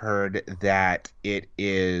I've heard that it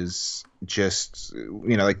is just,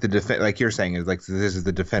 like like you're saying, is like this is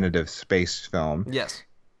the definitive space film. Yes.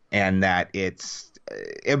 And that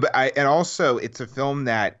and also it's a film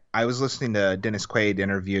that I was listening to Dennis Quaid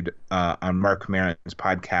interviewed on Mark Maron's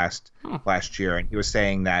podcast last year, and he was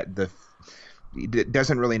saying that he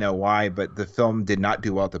doesn't really know why, but the film did not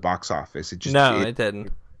do well at the box office. It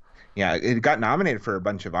didn't. Yeah, it got nominated for a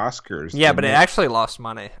bunch of Oscars. Yeah, but it actually lost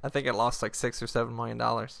money. I think it lost like $6 or $7 million.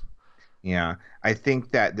 Yeah, I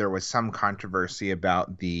think that there was some controversy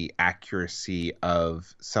about the accuracy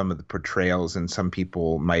of some of the portrayals, and some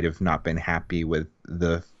people might have not been happy with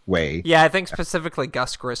the way. Yeah, I think specifically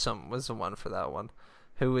Gus Grissom was the one for that one,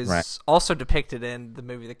 who is also depicted in the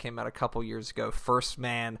movie that came out a couple years ago, First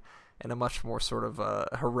Man, in a much more sort of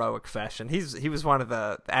heroic fashion. He was one of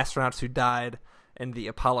the astronauts who died in the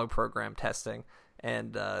Apollo program testing,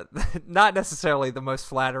 and not necessarily the most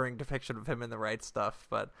flattering depiction of him in The Right Stuff,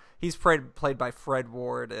 but he's played by Fred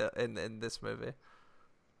Ward in this movie.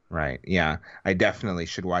 Right. Yeah, I definitely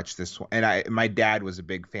should watch this one. And my dad was a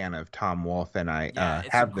big fan of Tom Wolfe, and I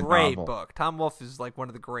have the novel. It's a great book. Tom Wolfe is like one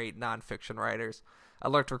of the great nonfiction writers.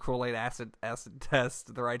 Electric Kool-Aid, Acid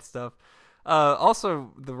Test, The Right Stuff.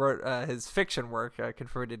 Also, his fiction work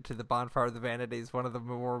contributed to The Bonfire of the Vanities, one of the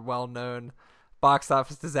more well-known box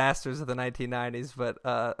office disasters of the 1990s, but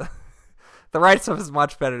The Right Stuff is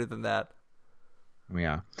much better than that.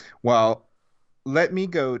 Yeah. Well, let me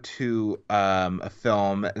go to a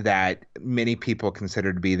film that many people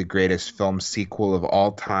consider to be the greatest film sequel of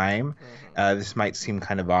all time. Mm-hmm. This might seem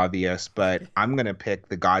kind of obvious, but I'm going to pick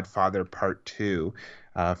The Godfather Part 2.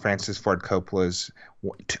 Francis Ford Coppola's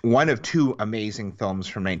one of two amazing films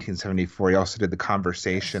from 1974. He also did The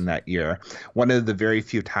Conversation that year. One of the very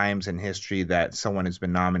few times in history that someone has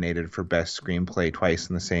been nominated for Best Screenplay twice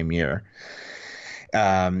in the same year.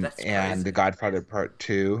 And The Godfather Part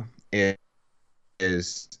 2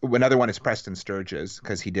 is another one is Preston Sturges,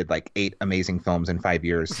 because he did like 8 amazing films in 5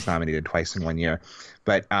 years. He's nominated twice in 1 year.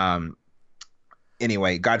 But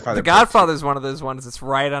anyway, The Godfather is one of those ones that's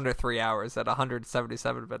right under 3 hours at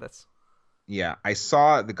 177 minutes. Yeah, I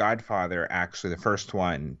saw The Godfather, actually, the first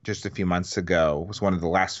one, just a few months ago. It was one of the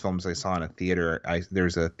last films I saw in a theater.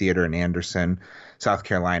 There's a theater in Anderson, South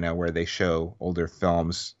Carolina, where they show older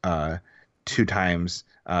films 2 times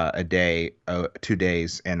a day, 2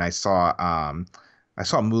 days. And I saw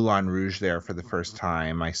Moulin Rouge there for the first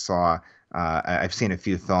time. I've seen a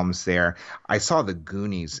few films there. I saw The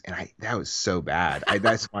Goonies, and that was so bad.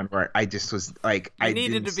 That's one where I just was like, you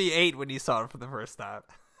needed to be 8 when you saw it for the first time.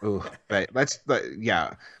 Ooh, but But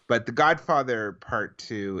The Godfather Part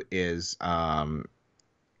 2 is,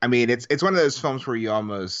 it's one of those films where you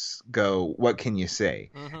almost go, what can you say?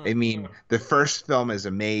 Mm-hmm. The first film is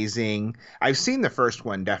amazing. I've seen the first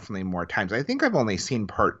one definitely more times. I think I've only seen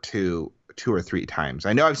Part 2 2 or 3 times.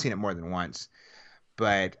 I know I've seen it more than once,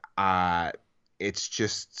 but it's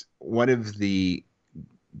just one of the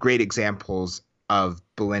great examples of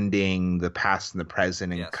blending the past and the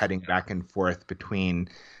present and cutting back and forth between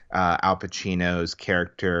Al Pacino's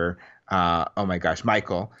character,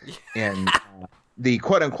 Michael, and the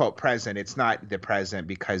quote-unquote present. It's not the present,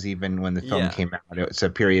 because even when the film came out, it's a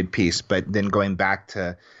period piece. But then going back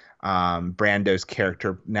to Brando's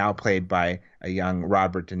character, now played by a young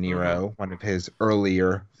Robert De Niro, one of his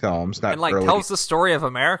earlier films. Tells the story of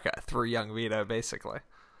America through young Vito, basically.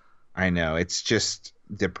 I know. It's just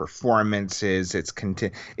the performances.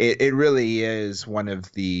 It really is one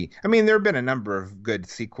of the. I mean, there have been a number of good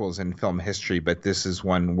sequels in film history, but this is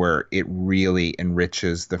one where it really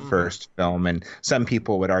enriches the first film, and some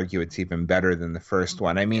people would argue it's even better than the first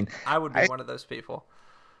one. I mean, I would be one of those people.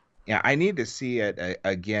 Yeah, I need to see it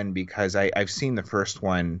again because I've seen the first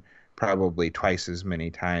one probably twice as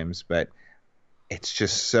many times, but it's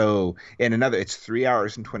just so. It's 3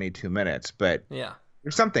 hours and 22 minutes, but yeah.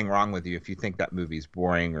 There's something wrong with you if you think that movie's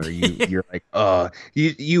boring, or you're like, oh,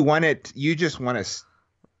 you want it, you just want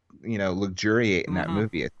to, luxuriate in that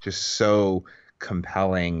movie. It's just so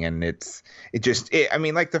compelling, and I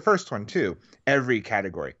mean, like the first one too. Every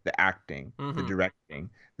category: the acting, the directing,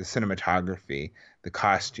 the cinematography, the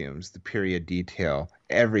costumes, the period detail,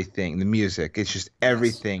 everything, the music. It's just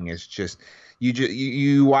everything is just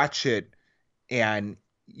you watch it, and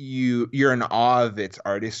you're in awe of its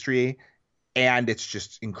artistry. And it's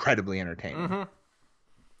just incredibly entertaining.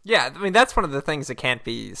 Yeah, I mean, that's one of the things that can't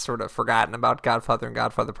be sort of forgotten about Godfather and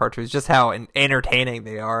Godfather Part 2 is just how entertaining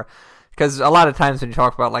they are. Because a lot of times when you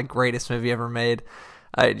talk about, like, greatest movie ever made,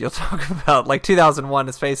 you'll talk about, like, 2001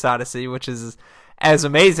 A Space Odyssey, which is as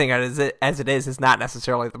amazing as it is not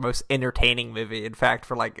necessarily the most entertaining movie. In fact,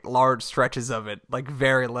 for, like, large stretches of it, like,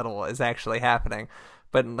 very little is actually happening.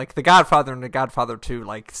 But, like, The Godfather and The Godfather 2,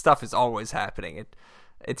 like, stuff is always happening.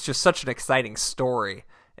 It's just such an exciting story.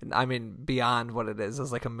 And I mean, beyond what it is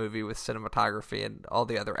like a movie with cinematography and all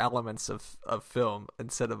the other elements of film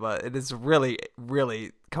and cinema. It is a really,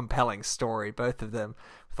 really compelling story, both of them,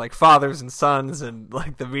 with like fathers and sons and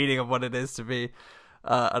like the meaning of what it is to be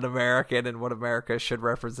an American and what America should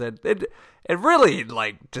represent. It really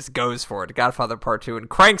like just goes for it. Godfather Part 2 and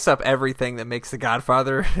cranks up everything that makes The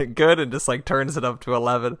Godfather good and just like turns it up to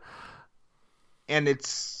 11. And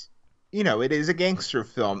it's, it is a gangster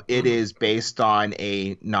film. It is based on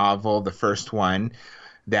a novel, the first one,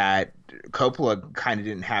 that Coppola kind of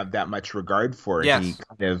didn't have that much regard for. Yes. He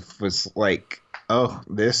kind of was like, oh,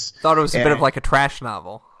 this. Thought it was a bit of like a trash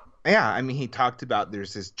novel. Yeah, I mean, he talked about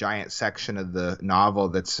there's this giant section of the novel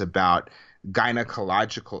that's about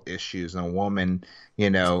gynecological issues and a woman,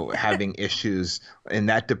 having issues in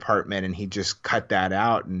that department, and he just cut that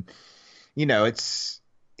out. And, it's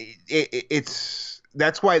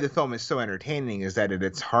that's why the film is so entertaining, is that at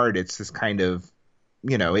its heart, it's this kind of,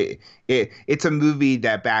 it's a movie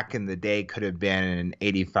that back in the day could have been an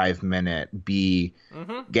 85-minute B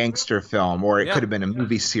gangster film, or it could have been a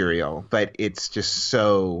movie serial, but it's just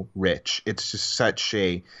so rich. It's just such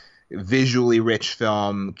a visually rich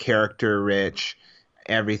film, character rich,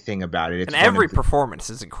 everything about it. And every performance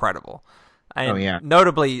is incredible.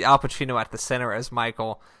 Notably, Al Pacino at the center as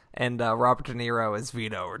Michael and Robert De Niro as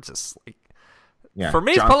Vito are just like, for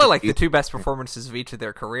me, it's probably like the two best performances of each of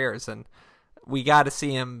their careers, and we got to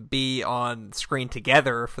see him be on screen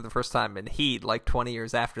together for the first time in Heat, like 20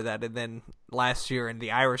 years after that, and then last year in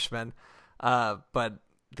The Irishman. But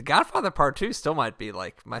The Godfather Part 2 still might be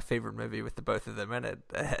like my favorite movie with the both of them in it,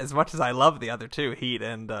 as much as I love the other two, Heat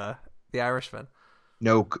and The Irishman.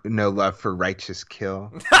 No love for Righteous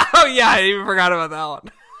Kill. Oh yeah, I even forgot about that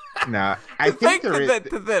one. No, I think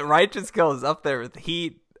that Righteous Kill is up there with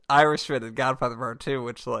Heat, Irishman, and Godfather Part 2,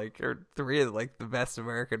 which like are three of like the best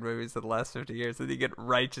American movies of the last 50 years, and you get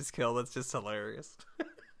Righteous Kill. That's just hilarious.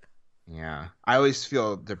 Yeah, I always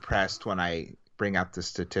feel depressed when I bring up the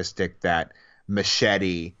statistic that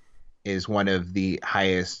Machete is one of the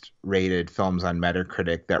highest rated films on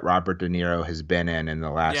Metacritic that Robert De Niro has been in the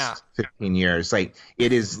last 15 years. Like,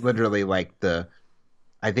 it is literally like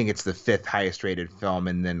I think it's the fifth highest rated film,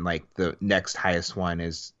 and then like the next highest one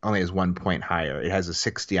is 1 point higher. It has a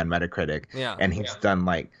 60 on Metacritic, and he's done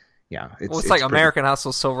like, it's like American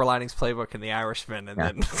Hustle, Silver Linings Playbook, and The Irishman, and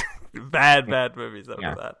then bad movies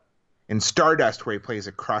after that. And Stardust, where he plays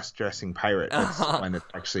a cross-dressing pirate, that's one that's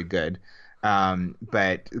actually good.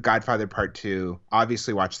 But Godfather Part 2,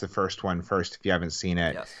 obviously watch the first one first if you haven't seen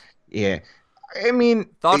it. Yes. Yeah, I mean,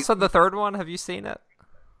 thoughts on the third one? Have you seen it?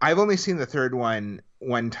 I've only seen the third one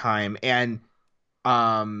time, and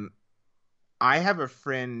I have a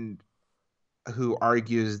friend who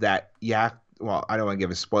argues that well, I don't want to give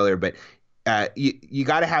a spoiler, but you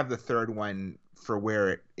got to have the third one for where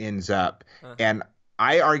it ends up, and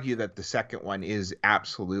I argue that the second one is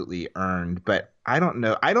absolutely earned, but I don't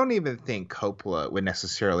know. I don't even think Coppola would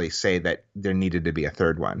necessarily say that there needed to be a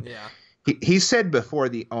third one. Yeah. He said before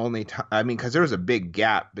the only time, I mean, because there was a big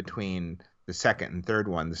gap between the second and third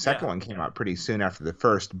one. The second one came out pretty soon after the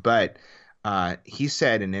first, but he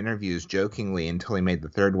said in interviews jokingly until he made the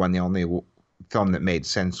third one, the only film that made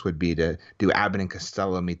sense would be to do Abbott and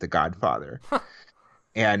Costello Meet the Godfather.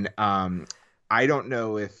 And I don't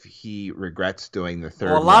know if he regrets doing the third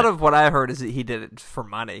Well, a one. lot of what I heard is that he did it for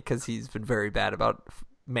money because he's been very bad about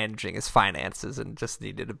managing his finances and just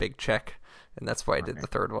needed a big check, and that's why he did the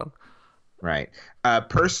third one. Right.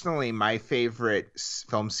 Personally, my favorite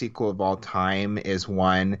film sequel of all time is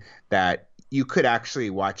one that you could actually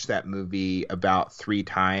watch that movie about 3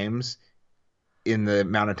 times in the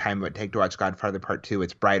amount of time it would take to watch Godfather Part 2.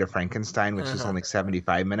 It's Bride of Frankenstein, which is only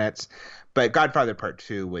 75 minutes. But Godfather Part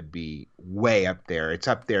 2 would be way up there. It's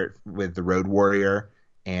up there with The Road Warrior,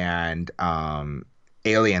 and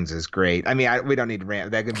Aliens is great. I mean, we don't need to rant.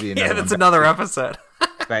 That could be another that's another episode.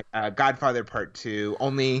 But Godfather Part 2,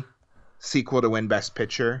 only sequel to win Best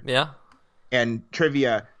Picture. Yeah. And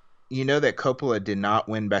trivia, you know that Coppola did not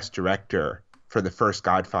win Best Director for the first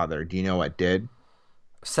Godfather. Do you know what did?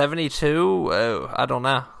 72? Oh, I don't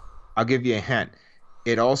know. I'll give you a hint.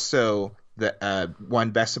 It also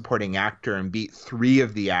won Best Supporting Actor and beat 3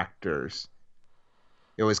 of the actors.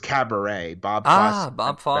 It was Cabaret, Bob Fosse.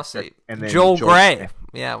 Bob Fosse. And then Joel Grey.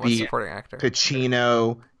 Yeah, one beat supporting actor.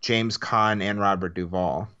 Pacino, James Caan, and Robert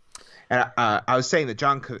Duvall. And I was saying that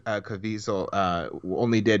John Caviezel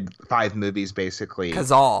only did 5 movies, basically.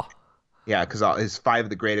 Cazal. Yeah, because his 5 of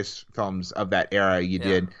the greatest films of that era. You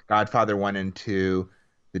did Godfather 1 and 2,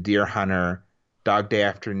 The Deer Hunter, Dog Day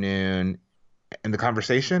Afternoon, and The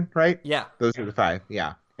Conversation, right? Yeah. Those are the 5,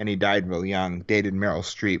 yeah. And he died real young, dated Meryl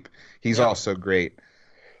Streep. He's also great.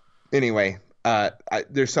 Anyway,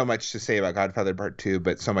 there's so much to say about Godfather Part 2,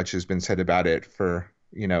 but so much has been said about it for,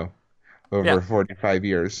 over 45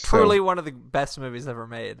 years. Truly one of the best movies ever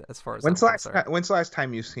made, as far as when's the last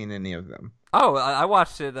time you've seen any of them? Oh, I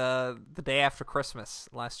watched it the day after Christmas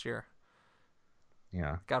last year.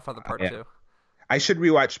 Yeah. Godfather Part 2. I should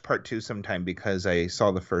rewatch Part 2 sometime because I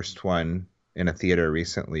saw the first one in a theater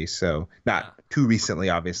recently. So not too recently,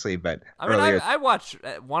 obviously, but earlier. I watch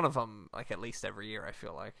one of them like at least every year. I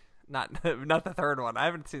feel like not the third one. I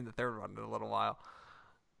haven't seen the third one in a little while.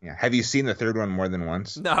 Yeah. Have you seen the third one more than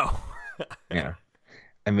once? No. Yeah.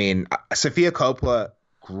 I mean, Sofia Coppola,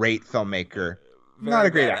 great filmmaker, not a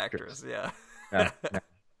great actress. Yeah. No.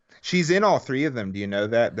 She's in all 3 of them. Do you know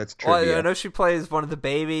that? That's trivia. Well, I know she plays one of the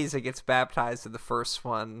babies that gets baptized in the first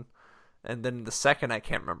one, and then the second I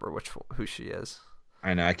can't remember who she is.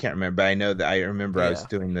 I know, I can't remember, but I know that I remember I was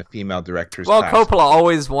doing the female director's class. Well, Coppola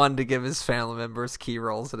always wanted to give his family members key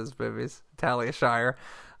roles in his movies. Talia Shire.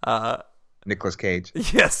 Nicolas Cage.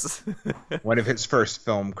 Yes. One of his first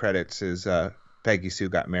film credits is Peggy Sue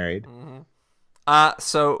Got Married. Mm-hmm.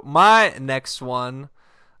 So my next one,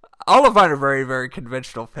 all of mine are very, very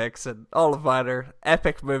conventional picks, and all of mine are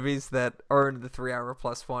epic movies that earned the 3-hour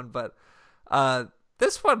plus one, but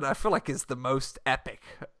this one I feel like is the most epic,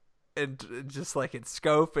 and just like its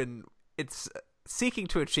scope, and it's seeking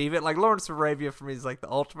to achieve it. Like Lawrence of Arabia for me is like the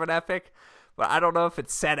ultimate epic, but I don't know if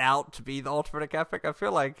it's set out to be the ultimate epic. I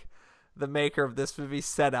feel like the maker of this movie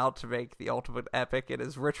set out to make the ultimate epic. It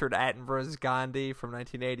is Richard Attenborough's Gandhi from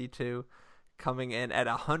 1982, coming in at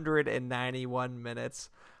 191 minutes.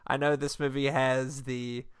 I know this movie has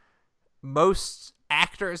the most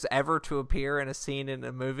actors ever to appear in a scene in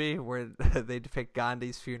a movie where they depict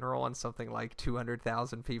Gandhi's funeral, and something like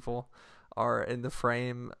 200,000 people are in the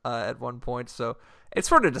frame at one point. So it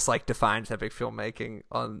sort of just like defines epic filmmaking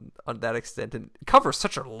on that extent, and covers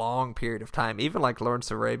such a long period of time. Even like Lawrence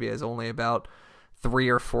of Arabia is only about 3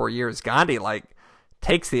 or 4 years. Gandhi like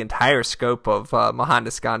takes the entire scope of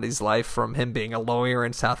Mohandas Gandhi's life, from him being a lawyer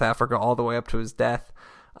in South Africa all the way up to his death.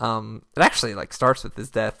 It actually like starts with his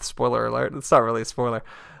death. Spoiler alert. It's not really a spoiler.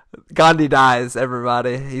 Gandhi dies,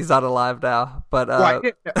 everybody. He's not alive now. But well,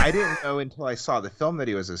 I didn't know until I saw the film that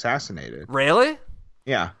he was assassinated. Really?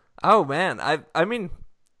 Yeah. Oh man, I mean,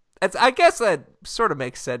 I guess that sort of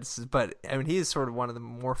makes sense. But I mean, he is sort of one of the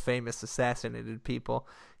more famous assassinated people.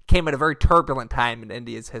 Came at a very turbulent time in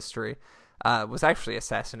India's history. Was actually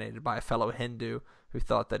assassinated by a fellow Hindu who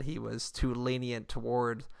thought that he was too lenient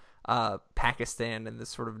toward Pakistan and this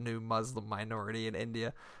sort of new Muslim minority in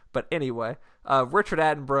India. But anyway, Richard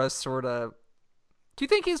Attenborough sort of... Do you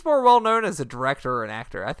think he's more well-known as a director or an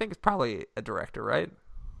actor? I think it's probably a director, right?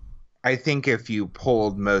 I think if you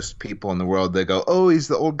polled most people in the world, they go, oh, he's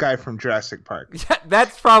the old guy from Jurassic Park. Yeah,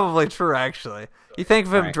 that's probably true, actually. You think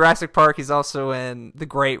of him in Jurassic Park, he's also in The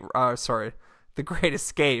Great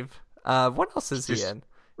Escape. What else is he in?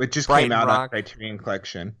 It just Brighton came out Rock. on Criterion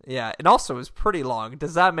Collection. Yeah, it also was pretty long. It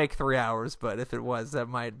does not make 3 hours, but if it was, that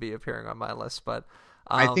might be appearing on my list. But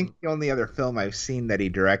I think the only other film I've seen that he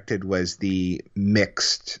directed was the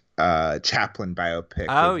mixed Chaplin biopic.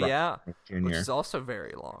 Oh, yeah, Jr. which is also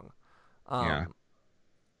very long. Yeah.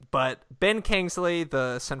 But Ben Kingsley,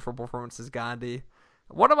 the central performance is Gandhi.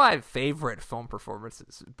 One of my favorite film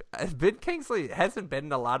performances. Ben Kingsley hasn't been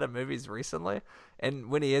in a lot of movies recently, and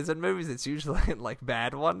when he is in movies, it's usually in like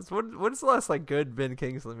bad ones. When's the last like good Ben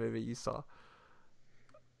Kingsley movie you saw?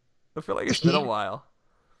 I feel like it's been a while.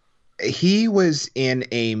 He was in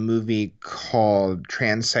a movie called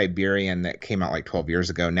Trans-Siberian that came out like 12 years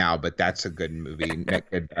ago now, but that's a good movie. That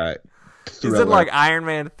good He's in like Iron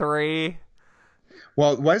Man 3.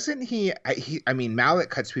 Well, wasn't he? I mean, Malick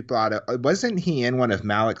cuts people out of. Wasn't he in one of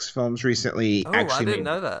Malick's films recently? Oh, I didn't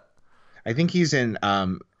know that. I think he's in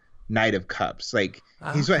Knight of Cups. Like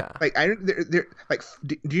he's like they're like.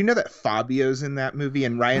 Do you know that Fabio's in that movie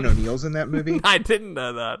and Ryan O'Neal's in that movie? I didn't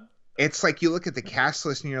know that. It's like you look at the cast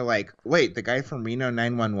list and you're like, wait, the guy from Reno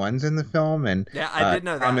 911's in the film, and yeah, I did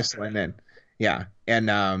know that. Thomas Lennon. Yeah, and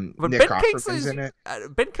but Nick Offerman's in it.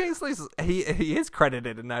 Ben Kingsley's he is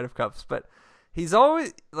credited in Knight of Cups, but he's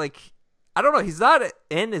always like, I don't know, he's not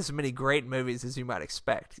in as many great movies as you might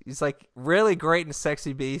expect. He's like really great in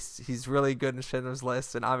Sexy Beast. He's really good in Schindler's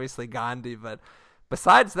List and obviously Gandhi. But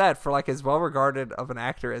besides that, for like as well regarded of an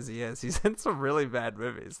actor as he is, he's in some really bad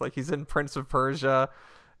movies. Like he's in Prince of Persia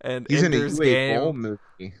and he's Ender's in a Game. Bowl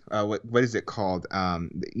movie. What is it called?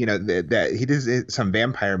 You know that he does some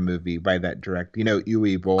vampire movie by that director. You know,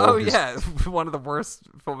 Uwe Boll. Oh yeah, one of the worst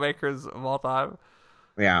filmmakers of all time.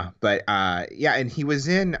 Yeah, but yeah, and he was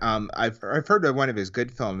in. I've heard of one of his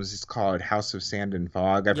good films. It's called House of Sand and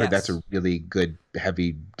Fog. I've heard that's a really good,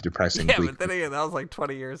 heavy, depressing. Yeah, but then again, that was like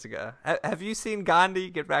 20 years ago. Have you seen Gandhi?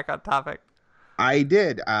 Get back on topic. I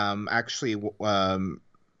did. Actually,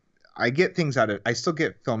 I get things out of. I still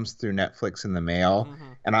get films through Netflix in the mail,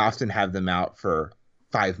 and I often have them out for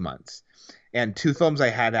 5 months. And 2 films I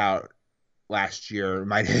had out last year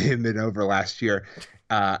might have been over last year.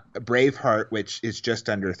 Braveheart, which is just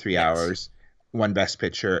under 3 hours, won Best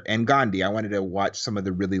Picture, and Gandhi. I wanted to watch some of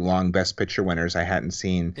the really long Best Picture winners I hadn't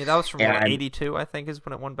seen. Yeah, that was from 82, I think, is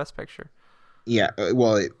when it won Best Picture. Yeah,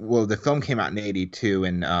 well, the film came out in 82,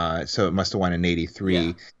 and so it must have won in 83.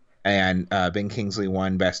 Yeah. And Ben Kingsley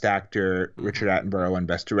won Best Actor. Richard Attenborough won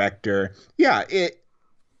Best Director. Yeah,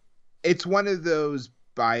 it's one of those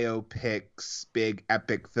biopics, big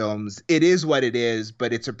epic films. It is what it is,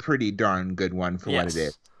 but it's a pretty darn good one for what it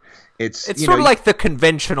is. It's sort of like the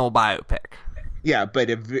conventional biopic. Yeah,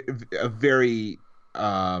 but a very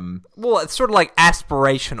well, it's sort of like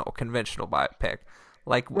aspirational conventional biopic.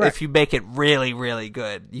 Like if you make it really, really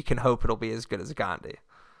good, you can hope it'll be as good as Gandhi.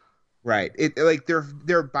 Right. It like they're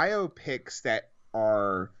biopics that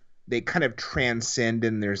they kind of transcend,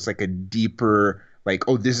 and there's like a deeper, like,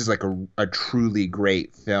 oh, this is like a truly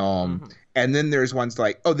great film. And then there's ones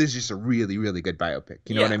like, oh, this is just a really, really good biopic.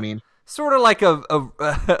 You know what I mean? Sort of like a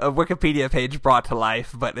Wikipedia page brought to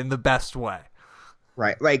life, but in the best way.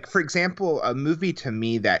 Right. Like, for example, a movie to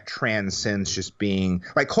me that transcends just being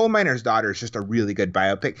like Coal Miner's Daughter is just a really good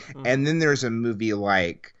biopic. And then there's a movie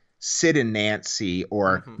like Sid and Nancy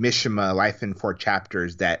or Mishima, Life in 4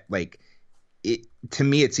 Chapters that like it, to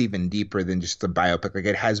me, it's even deeper than just the biopic. Like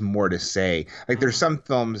it has more to say. Like there's some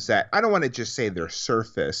films that I don't want to just say they're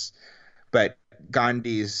surface, but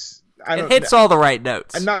Gandhi's it hits all the right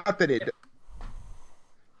notes. Not that it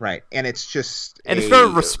right, and it's just it's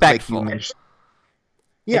very respectful. Like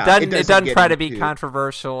it doesn't try to be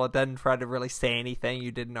controversial. It doesn't try to really say anything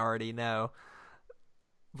you didn't already know.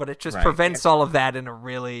 But it just prevents all of that in a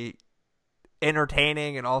really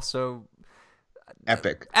entertaining and also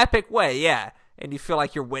epic way, yeah. And you feel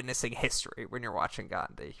like you're witnessing history when you're watching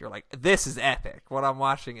Gandhi. You're like, this is epic. What I'm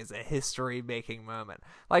watching is a history-making moment.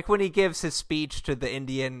 Like when he gives his speech to the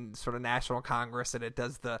Indian sort of National Congress, and it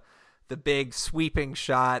does the big sweeping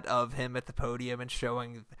shot of him at the podium and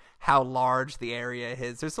showing how large the area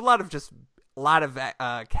is. There's a lot of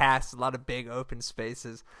casts, a lot of big open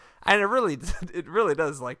spaces. And it really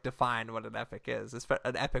does like define what an epic is,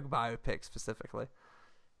 an epic biopic specifically.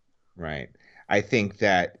 Right. I think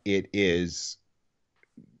that it is,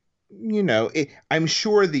 I'm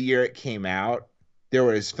sure the year it came out, there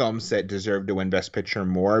was films that deserved to win Best Picture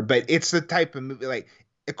more, but it's the type of movie, like,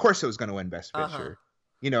 of course it was going to win Best Picture.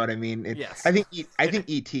 You know what I mean? Yes. I think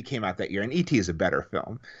E.T. came out that year, and E.T. is a better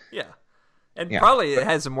film. Yeah. And probably it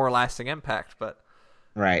has a more lasting impact, but.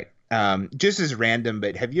 Right. Just as random,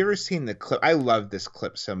 but have you ever seen the clip? I love this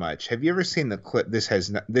clip so much. Have you ever seen the clip? This has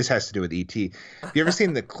to do with E.T. Have you ever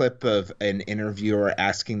seen the clip of an interviewer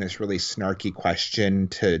asking this really snarky question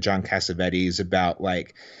to John Cassavetes about,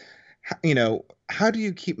 like, how do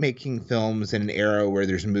you keep making films in an era where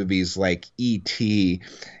there's movies like E.T.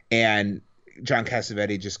 and John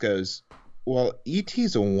Cassavetes just goes, Well, E.T.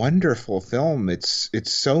 is a wonderful film. It's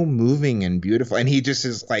so moving and beautiful, and he just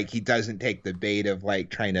is like he doesn't take the bait of like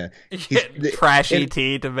trying to. Trash And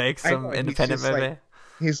ET to make I some know he's independent just like movie.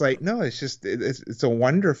 he's like no, it's just it's a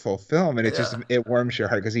wonderful film, and Yeah. it warms your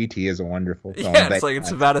heart because E.T. is a wonderful film. Yeah, it's But like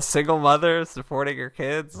it's about a single mother supporting her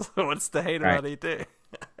kids. What's the hate right about ET?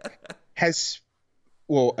 has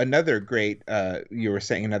well another great you were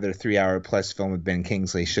saying another 3 hour plus film with Ben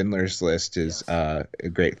Kingsley, Schindler's List is Yes. a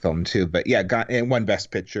great film too. But yeah, got and won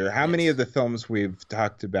Best Picture. How many of Yes. the films we've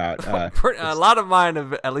talked about? A lot of mine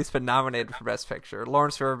have at least been nominated for Best Picture.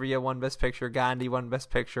 Lawrence of Arabia won Best Picture. Gandhi won Best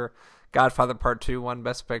Picture. Godfather Part 2 won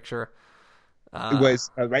Best Picture. It Uh,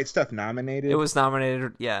 was Right Stuff it nominated. was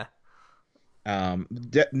nominated, yeah.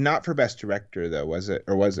 Not for best director though, was it?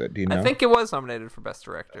 Or was it? Do you I know? think it was nominated for Best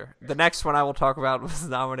Director. The next one I will talk about was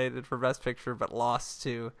nominated for Best Picture, but lost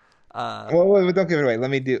to. Well, don't give it away.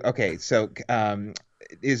 Let me do. Okay, so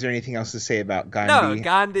is there anything else to say about No, Gandhi?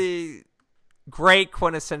 Gandhi, great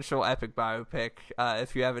quintessential epic biopic.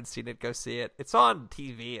 If you haven't seen it, go see it. It's on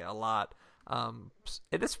TV a lot.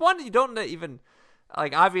 It's one you don't even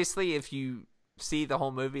like. Obviously, if you see the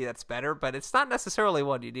whole movie, that's better. But it's not necessarily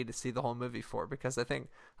one you need to see the whole movie for, because I think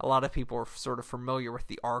a lot of people are sort of familiar with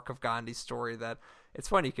the arc of Gandhi's story. That it's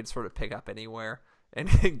one you can sort of pick up anywhere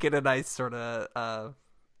and get a nice sort of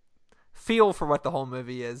feel for what the whole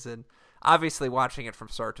movie is. And obviously, watching it from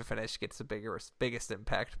start to finish gets the biggest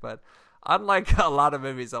impact. But unlike a lot of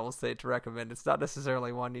movies I will say to recommend, it's not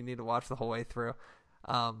necessarily one you need to watch the whole way through.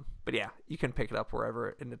 But yeah, you can pick it up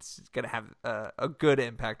wherever, and it's going to have a good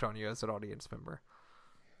impact on you as an audience member.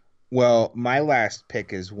 Well, my last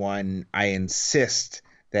pick is one I insist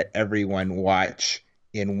that everyone watch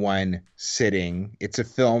in one sitting. It's a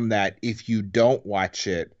film that if you don't watch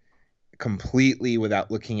it completely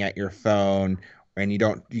without looking at your phone, and you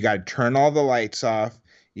got to turn all the lights off.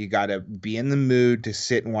 You got to be in the mood to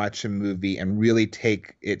sit and watch a movie and really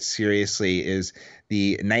take it seriously, is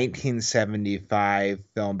the 1975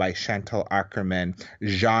 film by Chantal Akerman,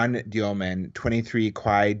 Jean Diomène, 23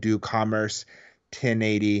 Quai du Commerce,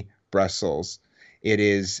 1080 Brussels. It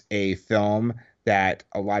is a film that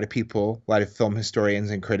a lot of film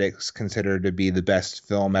historians and critics consider to be the best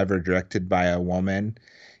film ever directed by a woman.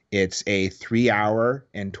 It's a 3 hour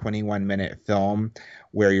and 21-minute film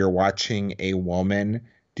where you're watching a woman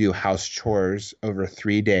do house chores over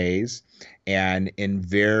 3 days, and in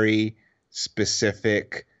very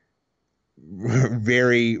specific,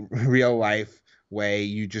 very real life way,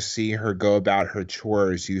 you just see her go about her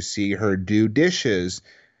chores. You see her do dishes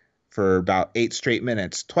for about 8 straight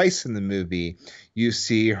minutes, twice in the movie. You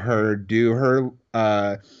see her do her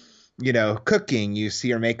cooking. You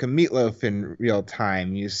see her make a meatloaf in real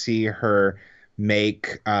time. You see her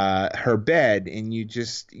make her bed, and you're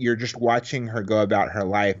just watching her go about her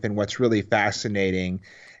life. And what's really fascinating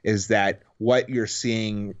is that what you're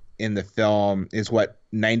seeing in the film is what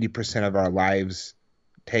 90% of our lives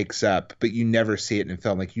takes up, but you never see it in a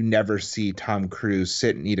film. Like, you never see Tom Cruise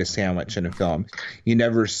sit and eat a sandwich in a film. You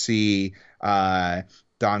never see Don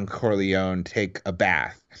Corleone take a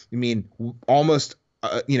bath. I mean, almost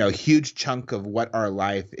a huge chunk of what our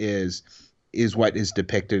life is what is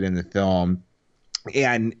depicted in the film.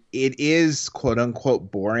 And it is quote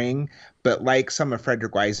unquote boring, but like some of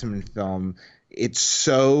Frederick Wiseman film, it's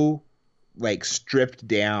so like stripped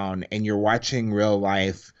down, and you're watching real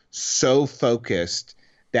life so focused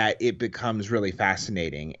that it becomes really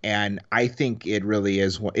fascinating. And I think it really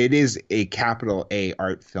is. It is a capital A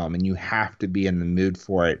art film, and you have to be in the mood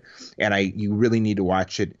for it. And you really need to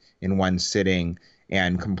watch it in one sitting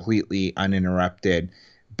and completely uninterrupted.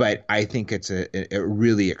 But I think it's a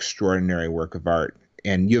really extraordinary work of art.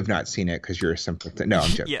 And you have not seen it because you're a simpleton. No, I'm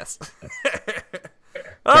joking. Yes.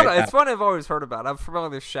 I don't know. But It's one I've always heard about. I'm familiar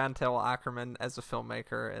with Chantal Akerman as a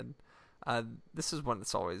filmmaker, and this is one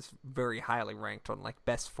that's always very highly ranked on like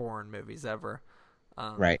best foreign movies ever.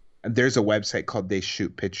 right. There's a website called They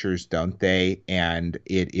Shoot Pictures, Don't They? And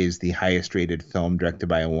it is the highest rated film directed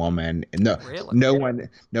by a woman. And Really? no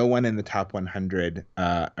one in the top 100.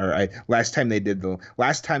 Last time they did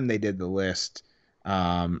the list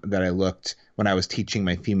that I looked when I was teaching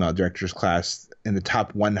my female directors class, in the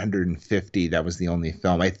top 150, that was the only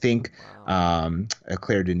film. I think a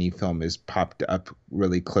Claire Denis film is popped up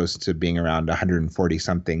really close to being around 140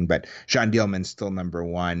 something, but Jean Dielman's still number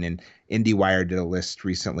one. And IndieWire did a list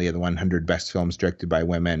recently of the 100 best films directed by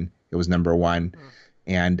women. It was number one.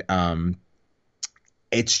 And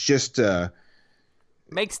it's just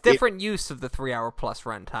makes different use of the 3 hour plus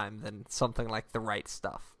runtime than something like The Right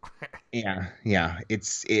Stuff. yeah.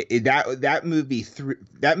 That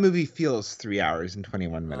movie feels 3 hours and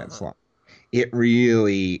 21 minutes long. it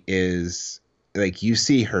really is like you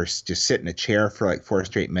see her just sit in a chair for like 4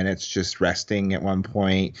 straight minutes, just resting at one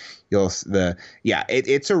point.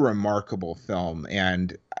 It's a remarkable film.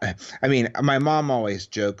 And I mean, my mom always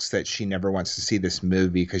jokes that she never wants to see this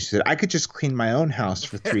movie because she said, I could just clean my own house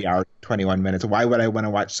for 3 hours, 21 minutes. Why would I want to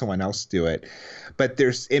watch someone else do it? But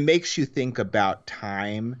it makes you think about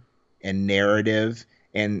time and narrative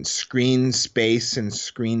and screen space and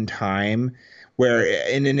screen time, where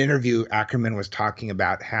in an interview, Ackerman was talking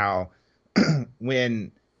about how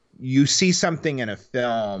when you see something in a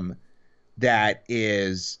film that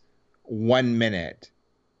is 1 minute,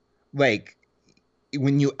 like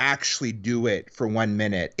when you actually do it for 1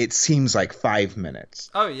 minute, it seems like 5 minutes.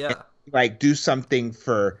 Oh, yeah. And, like do something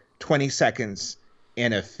for 20 seconds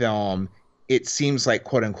in a film, it seems like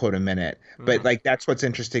quote unquote a minute. But like that's what's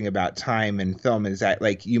interesting about time in film is that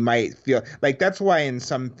like you might feel like that's why in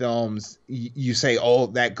some films you say, oh,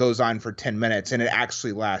 that goes on for 10 minutes and it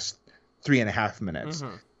actually lasts 3.5 minutes.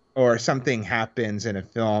 Or something happens in a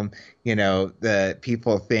film, the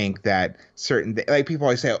people think that like people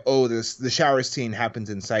always say, oh, the shower scene happens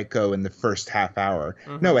in Psycho in the first half hour.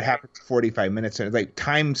 No, it happens 45 minutes. And like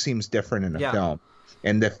time seems different in a film.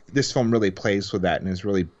 And this film really plays with that and is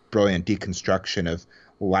really brilliant deconstruction of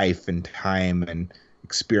life and time and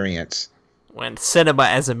experience. When cinema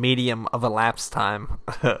as a medium of elapsed time,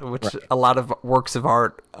 which right. A lot of works of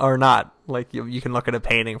art are not. Like you can look at a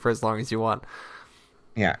painting for as long as you want.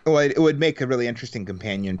 Yeah, well, it would make a really interesting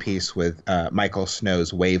companion piece with Michael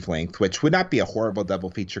Snow's Wavelength, which would not be a horrible double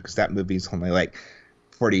feature because that movie's only like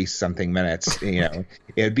 40-something minutes. It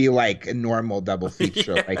would be like a normal double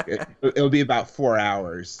feature. Yeah. Like it would be about 4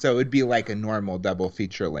 hours, so it would be like a normal double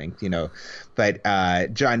feature length. But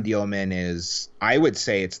John Dielman is, I would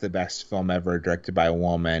say, it's the best film ever directed by a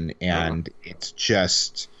woman, and it's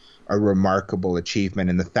just a remarkable achievement.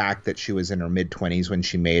 And the fact that she was in her mid-20s when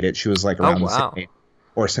she made it, she was like around the same age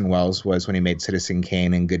Orson Welles was when he made Citizen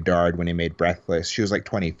Kane and Godard when he made Breathless. She was like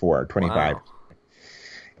 24, 25. Wow.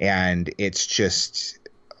 And it's just,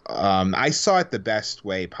 I saw it the best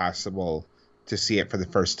way possible to see it for the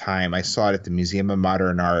first time. I saw it at the Museum of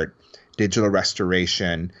Modern Art, digital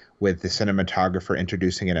restoration with the cinematographer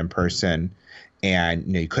introducing it in person.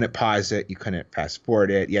 And, you couldn't pause it. You couldn't fast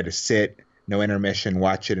forward it. You had to sit, no intermission,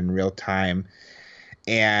 watch it in real time.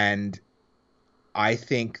 And I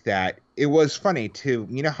think that it was funny too.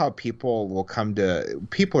 You know how people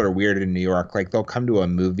are weird in New York. Like they'll come to a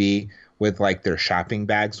movie with like their shopping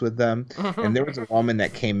bags with them. And there was a woman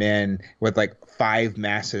that came in with like 5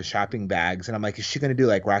 massive shopping bags. And I'm like, is she going to do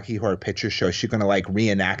like Rocky Horror Picture Show? Is she going to like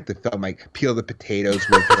reenact the film, like peel the potatoes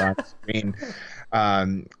with her on screen?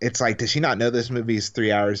 It's like, does she not know this movie is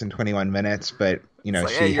 3 hours and 21 minutes? But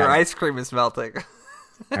your ice cream is melting.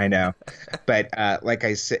 I know. But like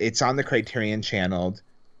I said, it's on the Criterion Channel.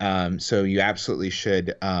 So you absolutely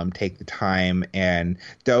should take the time and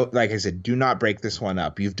like I said, do not break this one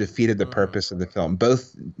up. You've defeated the purpose of the film.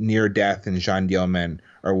 Both Near Death and Jean Dielman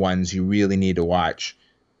are ones you really need to watch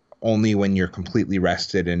only when you're completely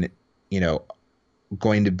rested and,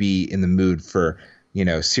 going to be in the mood for,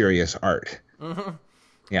 serious art.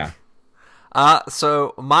 Yeah.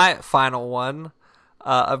 So my final one,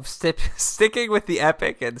 I'm sticking with the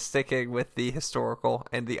epic and sticking with the historical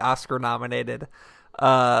and the Oscar nominated,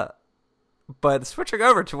 but switching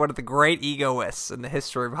over to one of the great egoists in the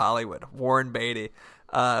history of Hollywood, Warren Beatty.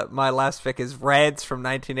 My last pick is Reds from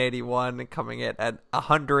 1981, coming in at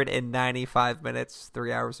 195 minutes,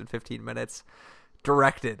 3 hours and 15 minutes.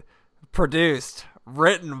 Directed, produced,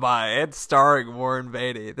 written by, and starring Warren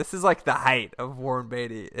Beatty. This is like the height of Warren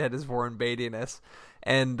Beatty and his Warren Beatty-ness.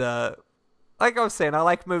 And like I was saying, I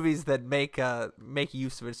like movies that make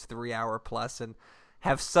use of its 3 hour plus and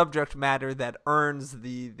have subject matter that earns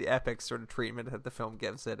the epic sort of treatment that the film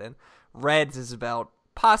gives it. And Reds is about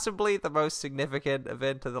possibly the most significant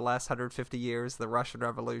event of the last 150 years, the Russian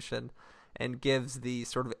Revolution, and gives the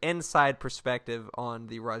sort of inside perspective on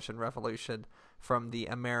the Russian Revolution from the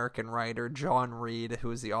American writer John Reed, who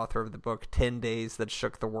is the author of the book 10 Days That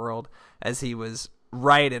Shook the World, as he was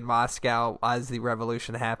right in Moscow as the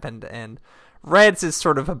revolution happened. And Reds is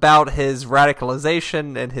sort of about his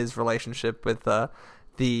radicalization and his relationship with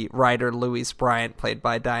the writer Louise Bryant, played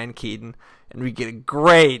by Diane Keaton. And we get a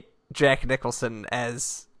great Jack Nicholson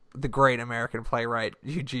as the great American playwright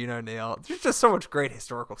Eugene O'Neill. There's just so much great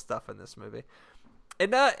historical stuff in this movie.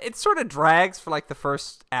 And it sort of drags for like the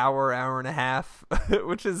first hour and a half,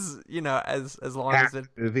 which is, as long as it's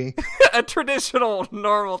movie. A traditional,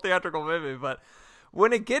 normal theatrical movie. But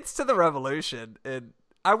when it gets to the revolution,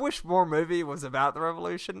 I wish more movie was about the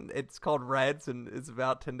revolution. It's called Reds and it's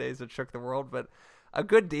about 10 Days That Shook the World. But a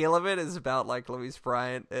good deal of it is about like Louise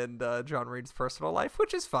Bryant and John Reed's personal life,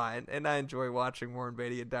 which is fine, and I enjoy watching Warren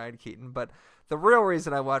Beatty and Diane Keaton. But the real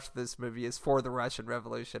reason I watched this movie is for the Russian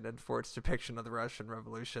Revolution and for its depiction of the Russian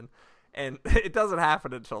Revolution. And it doesn't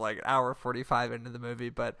happen until like an hour 45 into the movie,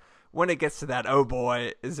 but when it gets to that, oh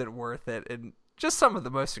boy, is it worth it? And just some of the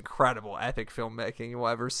most incredible epic filmmaking you'll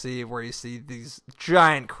ever see, where you see these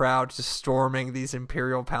giant crowds just storming these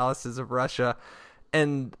imperial palaces of Russia.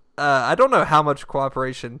 And I don't know how much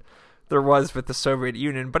cooperation there was with the Soviet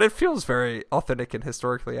Union, but it feels very authentic and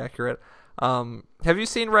historically accurate. Have you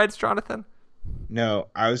seen Reds, Jonathan? No,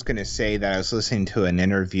 I was going to say that I was listening to an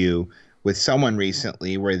interview with someone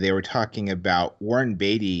recently where they were talking about Warren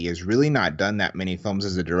Beatty has really not done that many films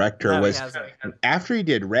as a director. No, After he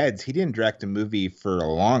did Reds, he didn't direct a movie for a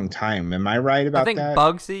long time. Am I right about that? I think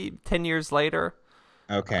Bugsy, 10 years later.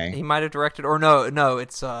 Okay. He might have directed, or no,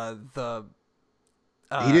 it's the...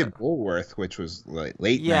 he did Bulworth, which was late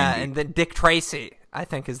 90s. Yeah, and then Dick Tracy, I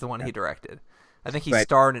think, is the one he directed. I think he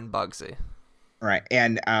starred in Bugsy. Right,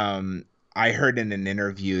 and I heard in an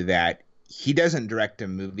interview that he doesn't direct a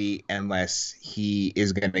movie unless he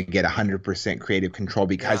is going to get 100% creative control,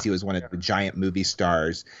 because he was one of the giant movie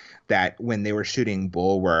stars that when they were shooting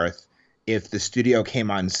Bulworth, if the studio came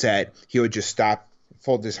on set, he would just stop,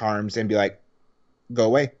 fold his arms, and be like, "Go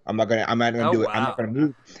away! I'm not gonna do it. I'm not gonna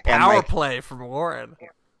move." Power play from Warren.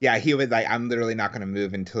 Yeah, he would I'm literally not gonna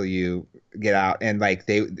move until you get out. And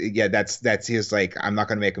that's he was like, "I'm not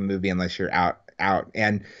gonna make a movie unless you're out."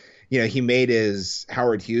 And he made his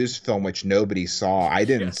Howard Hughes film, which nobody saw. I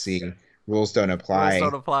didn't see. Rules Don't Apply. Rules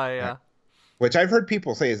Don't Apply, yeah. Which I've heard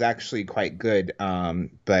people say is actually quite good.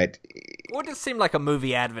 But it just seemed like a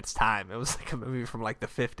movie out of its time. It was like a movie from like the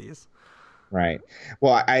 50s. Right.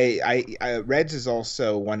 Well, I Reds is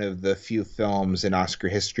also one of the few films in Oscar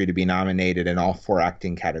history to be nominated in all 4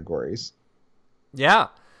 acting categories. Yeah.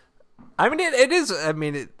 I mean, it is. I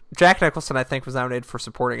mean, Jack Nicholson, I think, was nominated for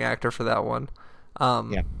supporting actor for that one.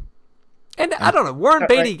 Yeah. And I don't know, Warren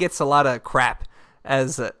Beatty gets a lot of crap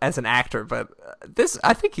as an actor, but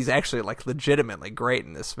I think he's actually like legitimately great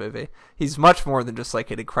in this movie. He's much more than just like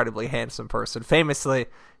an incredibly handsome person. Famously,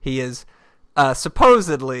 he is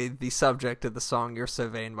supposedly the subject of the song "You're So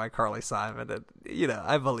Vain" by Carly Simon, and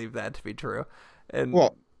I believe that to be true. And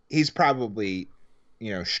well, he's probably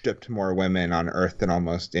stooped more women on Earth than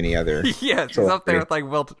almost any other. Yeah, he's up there with like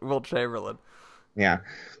Wilt Chamberlain. Yeah.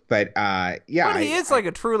 But but he is like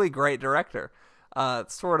a truly great director.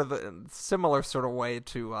 Sort of a similar sort of way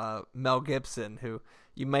to Mel Gibson, who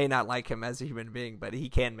you may not like him as a human being, but he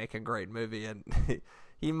can make a great movie, and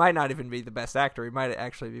he might not even be the best actor. He might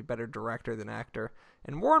actually be a better director than actor.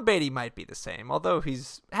 And Warren Beatty might be the same, although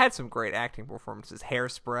he's had some great acting performances.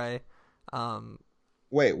 Hairspray.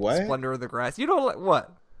 Wait, what? Splendor of the Grass. You don't like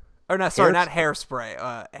what? Oh no, sorry, not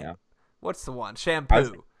Hairspray. Yeah. What's the one?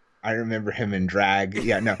 Shampoo. I remember him in Drag.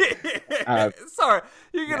 Yeah, no. Sorry,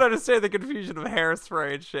 you can understand the confusion of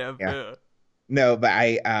Hairspray and Shampoo. Yeah. No,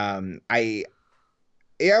 but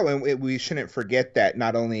we shouldn't forget that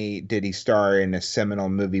not only did he star in a seminal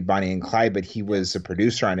movie, Bonnie and Clyde, but he was a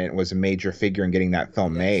producer on it and was a major figure in getting that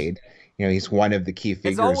film made. He's one of the key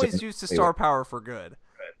figures. It's always used to star power for good,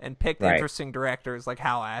 and picked interesting directors like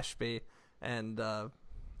Hal Ashby and other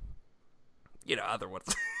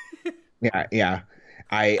ones. Yeah.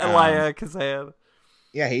 Elia Kazan.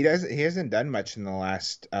 Yeah, he hasn't done much in the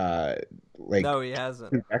last no, he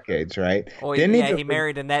hasn't. 2 decades, right? Oh, he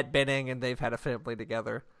married Annette Bening, and they've had a family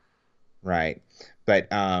together. Right, but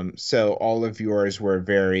so all of yours were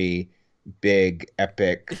very big,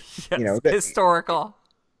 epic, yes, historical.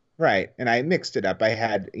 Right, and I mixed it up. I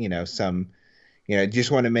had some.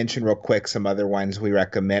 Just want to mention real quick some other ones we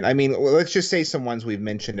recommend. I mean, let's just say some ones we've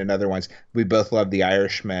mentioned and other ones. We both love The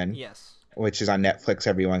Irishman. Yes. Which is on Netflix.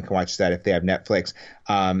 Everyone can watch that if they have Netflix.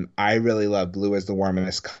 I really love Blue is the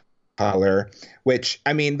Warmest Color, which,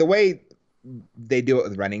 I mean, the way they do it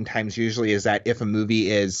with running times usually is that if a movie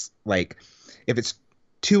is like, if it's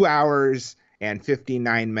 2 hours and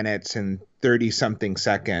 59 minutes and 30-something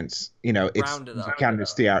seconds, it's counted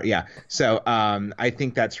as 3 hours. Yeah. So I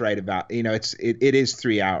think that's right about, it is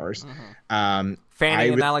 3 hours. Mm-hmm. Fanny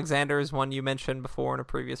and Alexander is one you mentioned before in a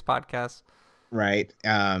previous podcast. Right.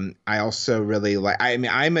 I also really like,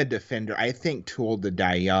 I'm a defender. I think Too Old to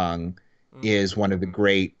Die Young is one of the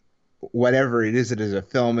great, whatever it is a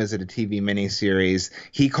film, is it a TV miniseries?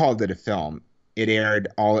 He called it a film. It aired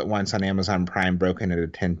all at once on Amazon Prime, broken into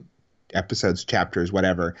 10 episodes, chapters,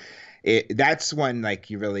 whatever. That's one like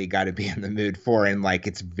you really got to be in the mood for. And like,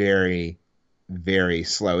 it's very, very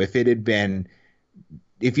slow. If it had been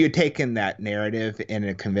if you had taken that narrative in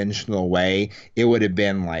a conventional way, it would have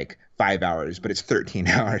been like 5 hours, but it's 13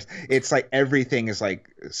 hours. It's like everything is like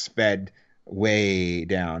sped way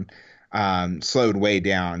down, slowed way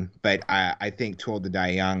down. But I think Too Old to Die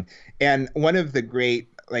Young, and one of the great,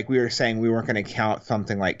 like we were saying, we weren't going to count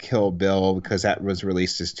something like Kill Bill because that was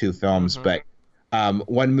released as two films, but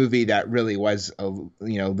one movie that really was a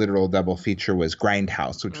literal double feature was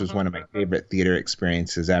Grindhouse, which was one of my favorite theater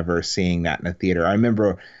experiences ever, seeing that in a theater. I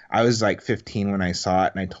remember I was like 15 when I saw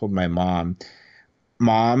it, and I told my mom,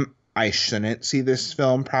 I shouldn't see this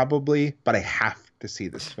film probably, but I have to see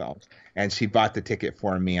this film. And she bought the ticket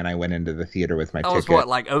for me, and I went into the theater with my ticket. That was what,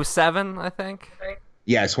 like 07, I think?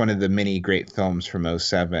 Yeah, it's one of the many great films from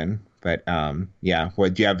 07. But yeah,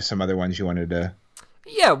 do you have some other ones you wanted to?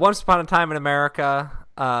 Yeah, Once Upon a Time in America.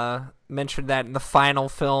 Mentioned that in the Final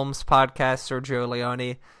Films podcast, Sergio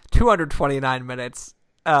Leone. 229 minutes.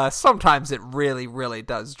 Sometimes it really, really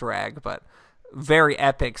does drag, but very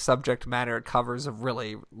epic subject matter. It covers a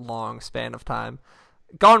really long span of time.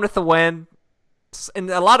 Gone with the Wind, in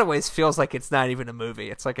a lot of ways, feels like it's not even a movie.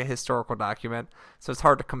 It's like a historical document, so it's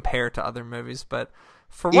hard to compare to other movies. But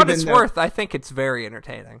for what it's worth, I think it's very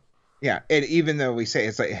entertaining. Yeah, and even though we say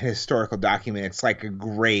it's like a historical document, it's like a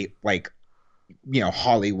great, like,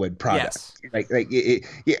 Hollywood product.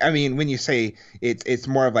 Yes. I mean, when you say it's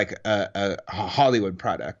more of like a Hollywood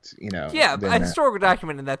product, Yeah, a historical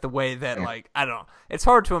document in that the way that, like, I don't know. It's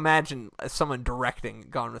hard to imagine someone directing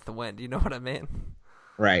Gone with the Wind. You know what I mean?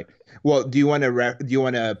 Right. Well, do you want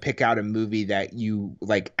to pick out a movie that you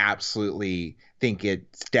like absolutely think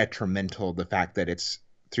it's detrimental, the fact that it's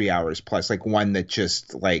 3 hours plus, like one that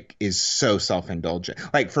just like is so self-indulgent?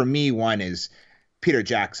 Like for me, one is Peter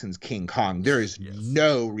Jackson's King Kong. There is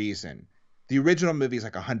no reason. The original movie is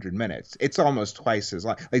like 100 minutes. It's almost twice as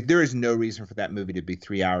long. Like there is no reason for that movie to be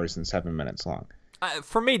 3 hours and 7 minutes long.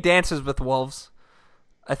 For me, Dances with Wolves.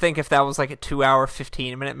 I think if that was like a 2 hour,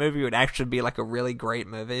 15-minute movie, it would actually be like a really great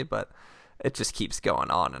movie, but it just keeps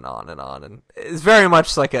going on and on and on. And it's very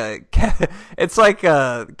much like it's like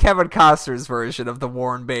Kevin Costner's version of the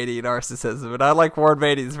Warren Beatty narcissism, and I like Warren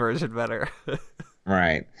Beatty's version better.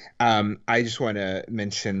 Right. I just want to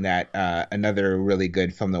mention that another really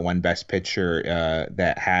good film that won Best Picture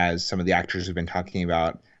that has some of the actors we've been talking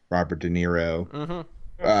about, Robert De Niro.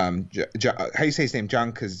 How do you say his name?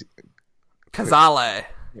 John Cazale.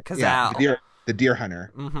 Yeah, the Deer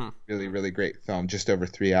Hunter. Really, really great film. Just over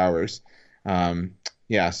 3 hours.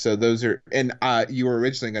 Yeah, so those are, and you were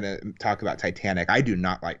originally going to talk about Titanic. I do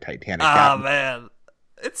not like Titanic. Oh, man.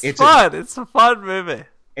 It's fun. It's a fun movie.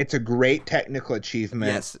 It's a great technical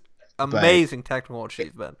achievement. Yes, amazing technical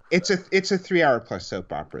achievement. It's a 3 hour plus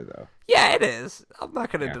soap opera, though. Yeah, it is. I'm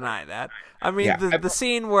not going to deny that. I mean, the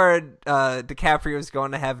scene where DiCaprio is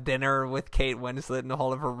going to have dinner with Kate Winslet and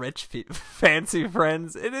all of her rich, fancy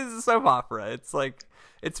friends, it is a soap opera. It's like,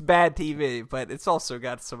 it's bad TV, but it's also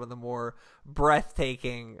got some of the more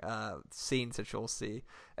breathtaking scenes that you'll see.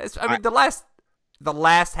 The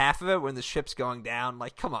last half of it when the ship's going down,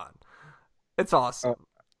 like, come on. It's awesome.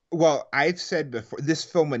 Well, I've said before, this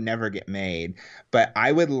film would never get made, but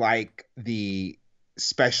I would like the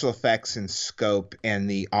special effects and scope and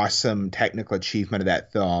the awesome technical achievement of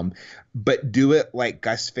that film, but do it like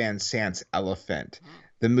Gus Van Sant's Elephant,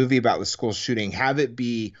 the movie about the school shooting. Have it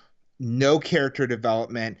be no character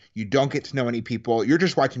development. You don't get to know any people. You're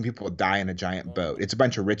just watching people die in a giant boat. It's a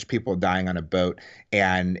bunch of rich people dying on a boat,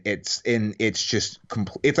 and it's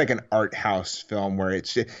like an art house film where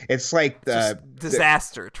it's like the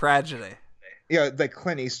disaster, tragedy. The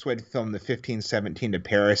Clint Eastwood film, The 1517 to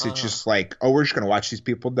Paris. It's just like, oh, we're just gonna watch these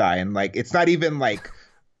people die, and like it's not even like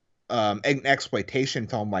an exploitation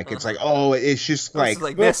film. Like it's like, oh, it's just like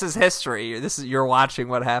this is history. You're watching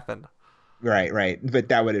what happened. Right. But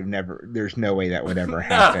that would have never. There's no way that would ever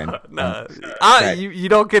happen. No. You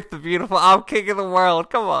don't get the beautiful "I'm king of the world."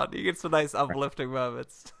 Come on, you get some nice uplifting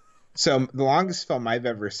moments. So the longest film I've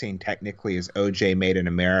ever seen technically is O.J. Made in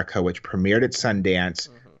America, which premiered at Sundance,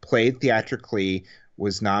 played theatrically,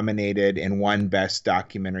 was nominated and won Best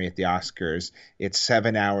Documentary at the Oscars. It's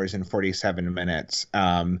 7 hours and 47 minutes.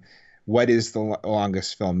 What is the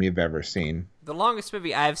longest film you've ever seen? The longest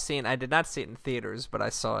movie I've seen, I did not see it in theaters, but I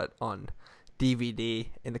saw it on DVD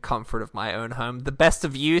in the comfort of my own home. The Best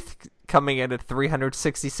of Youth, coming in at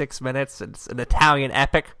 366 minutes. It's an Italian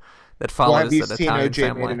epic that follows an Italian family. Have you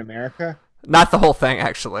seen O.J. Made in America? Not the whole thing,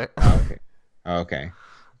 actually. Okay.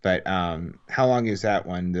 But how long is that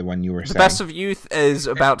one, the one you were saying? The Best of Youth is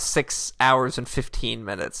about 6 hours and 15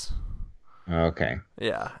 minutes. Okay.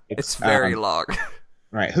 Yeah, it's very long.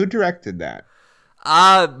 Right. Who directed that?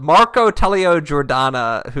 Marco Telio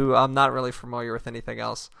Giordana, who I'm not really familiar with anything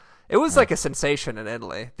else. It was like a sensation in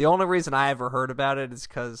Italy. The only reason I ever heard about it is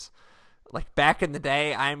because, like, back in the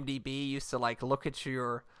day, IMDb used to like look at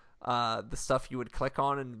your the stuff you would click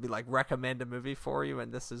on and be like recommend a movie for you,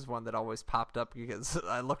 and this is one that always popped up because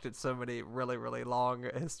I looked at so many really, really long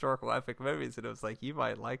historical epic movies, and it was like, you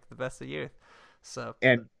might like The Best of Youth. So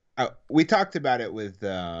And we talked about it with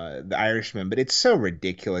The Irishman, but it's so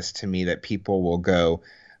ridiculous to me that people will go,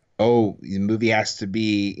 oh, the movie has to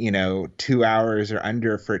be, 2 hours or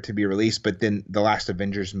under for it to be released. But then the last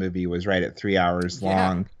Avengers movie was right at 3 hours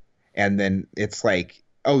long. And then it's like,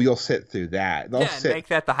 oh, you'll sit through that. They'll make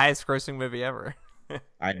that the highest grossing movie ever.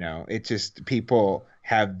 I know. It just, people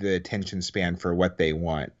have the attention span for what they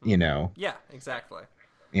want, Yeah, exactly.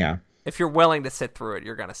 Yeah. If you're willing to sit through it,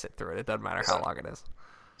 you're going to sit through it. It doesn't matter how long it is.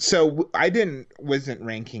 So I wasn't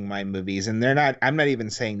ranking my movies, and I'm not even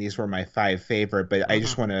saying these were my 5 favorite, but I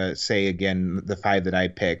just want to say again, the 5 that I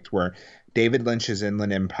picked were David Lynch's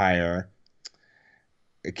Inland Empire,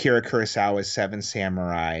 Akira Kurosawa's Seven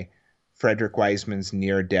Samurai, Frederick Wiseman's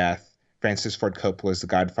Near Death, Francis Ford Coppola's The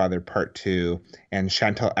Godfather Part 2, and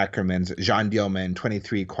Chantal Akerman's Jean Dielman,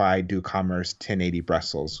 23 Quai du Commerce, 1080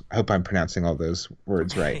 Brussels. I hope I'm pronouncing all those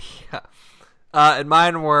words right. Yeah. And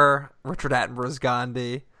mine were Richard Attenborough's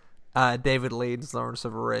Gandhi, David Lean's Lawrence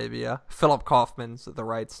of Arabia, Philip Kaufman's The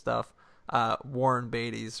Right Stuff, Warren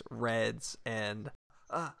Beatty's Reds, and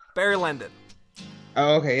Barry Lyndon.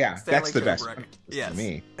 Oh, okay, yeah. Stanley That's the best Kubrick. one Yes. for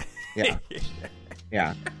me. Yeah.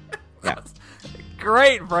 Yeah. Yeah.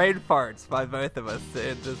 Great brain farts by both of us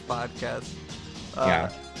in this podcast.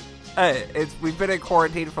 Yeah. Hey, we've been in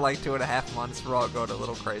quarantine for like 2.5 months. We're all going a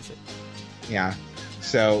little crazy. Yeah.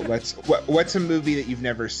 So what's a movie that you've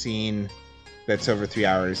never seen that's over 3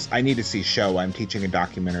 hours? I need to see Showa. I'm teaching a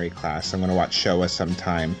documentary class. I'm going to watch Showa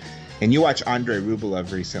sometime. And you watched Andrei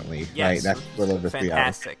Rublev recently, yes, right? That's a little over 3 hours.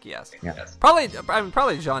 Fantastic, yes. Yeah. Yes. Probably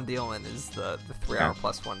John Dielman is the 3 hour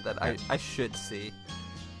plus one that I should see.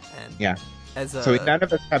 And yeah. So none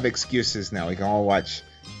of us have excuses now. We can all watch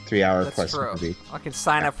 3 hour plus true. movie. I can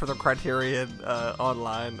sign up for the Criterion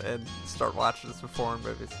online and start watching some foreign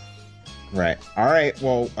movies. Right. All right.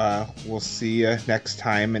 Well, we'll see you next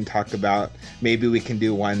time and talk about, maybe we can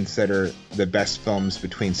do ones that are the best films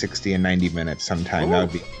between 60 and 90 minutes sometime. Ooh. That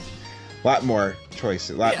would be a lot more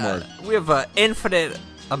choices. More. We have an infinite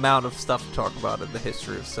amount of stuff to talk about in the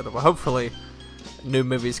history of cinema. Hopefully, new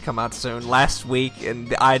movies come out soon. Last week, in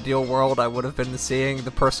the ideal world, I would have been seeing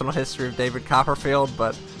The Personal History of David Copperfield,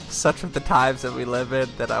 but such are the times that we live in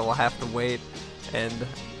that I will have to wait and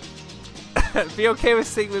be okay with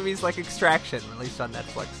seeing movies like Extraction, released on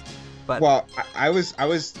Netflix. But well, I was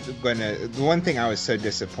gonna. The one thing I was so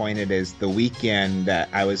disappointed is the weekend that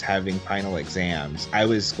I was having final exams, I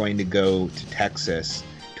was going to go to Texas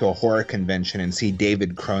to a horror convention and see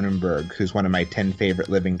David Cronenberg, who's one of my 10 favorite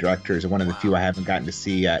living directors, and one of the few I haven't gotten to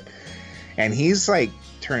see yet. And he's like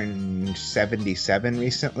turned 77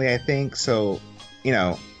 recently, I think. So,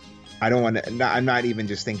 I don't want to. I'm not even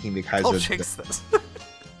just thinking because of this.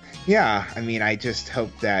 Yeah, I mean, I just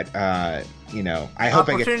hope that, I hope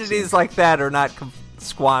opportunities like that are not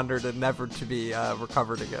squandered and never to be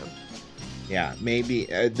recovered again. Yeah, maybe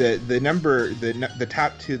the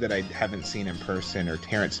top 2 that I haven't seen in person are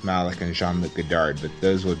Terrence Malick and Jean-Luc Godard, but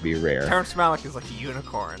those would be rare. Terrence Malick is like a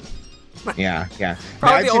unicorn. Yeah.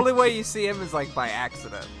 Probably the only way you see him is like by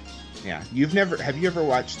accident. Yeah, have you ever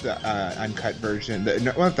watched the uncut version?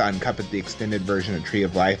 Not the uncut, but the extended version of Tree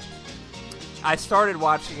of Life? I started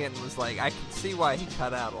watching it and was like, I can see why he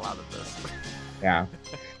cut out a lot of this. Yeah.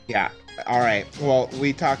 All right. Well,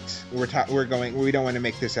 we talked. We don't want to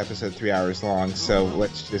make this episode 3 hours long, so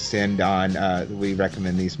let's just end on. We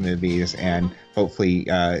recommend these movies, and hopefully,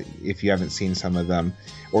 if you haven't seen some of them,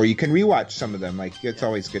 or you can rewatch some of them. Like, it's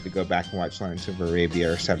always good to go back and watch Lawrence of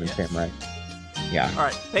Arabia or Seven Samurai. Yeah. All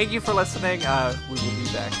right. Thank you for listening. We will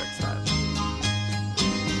be back next time.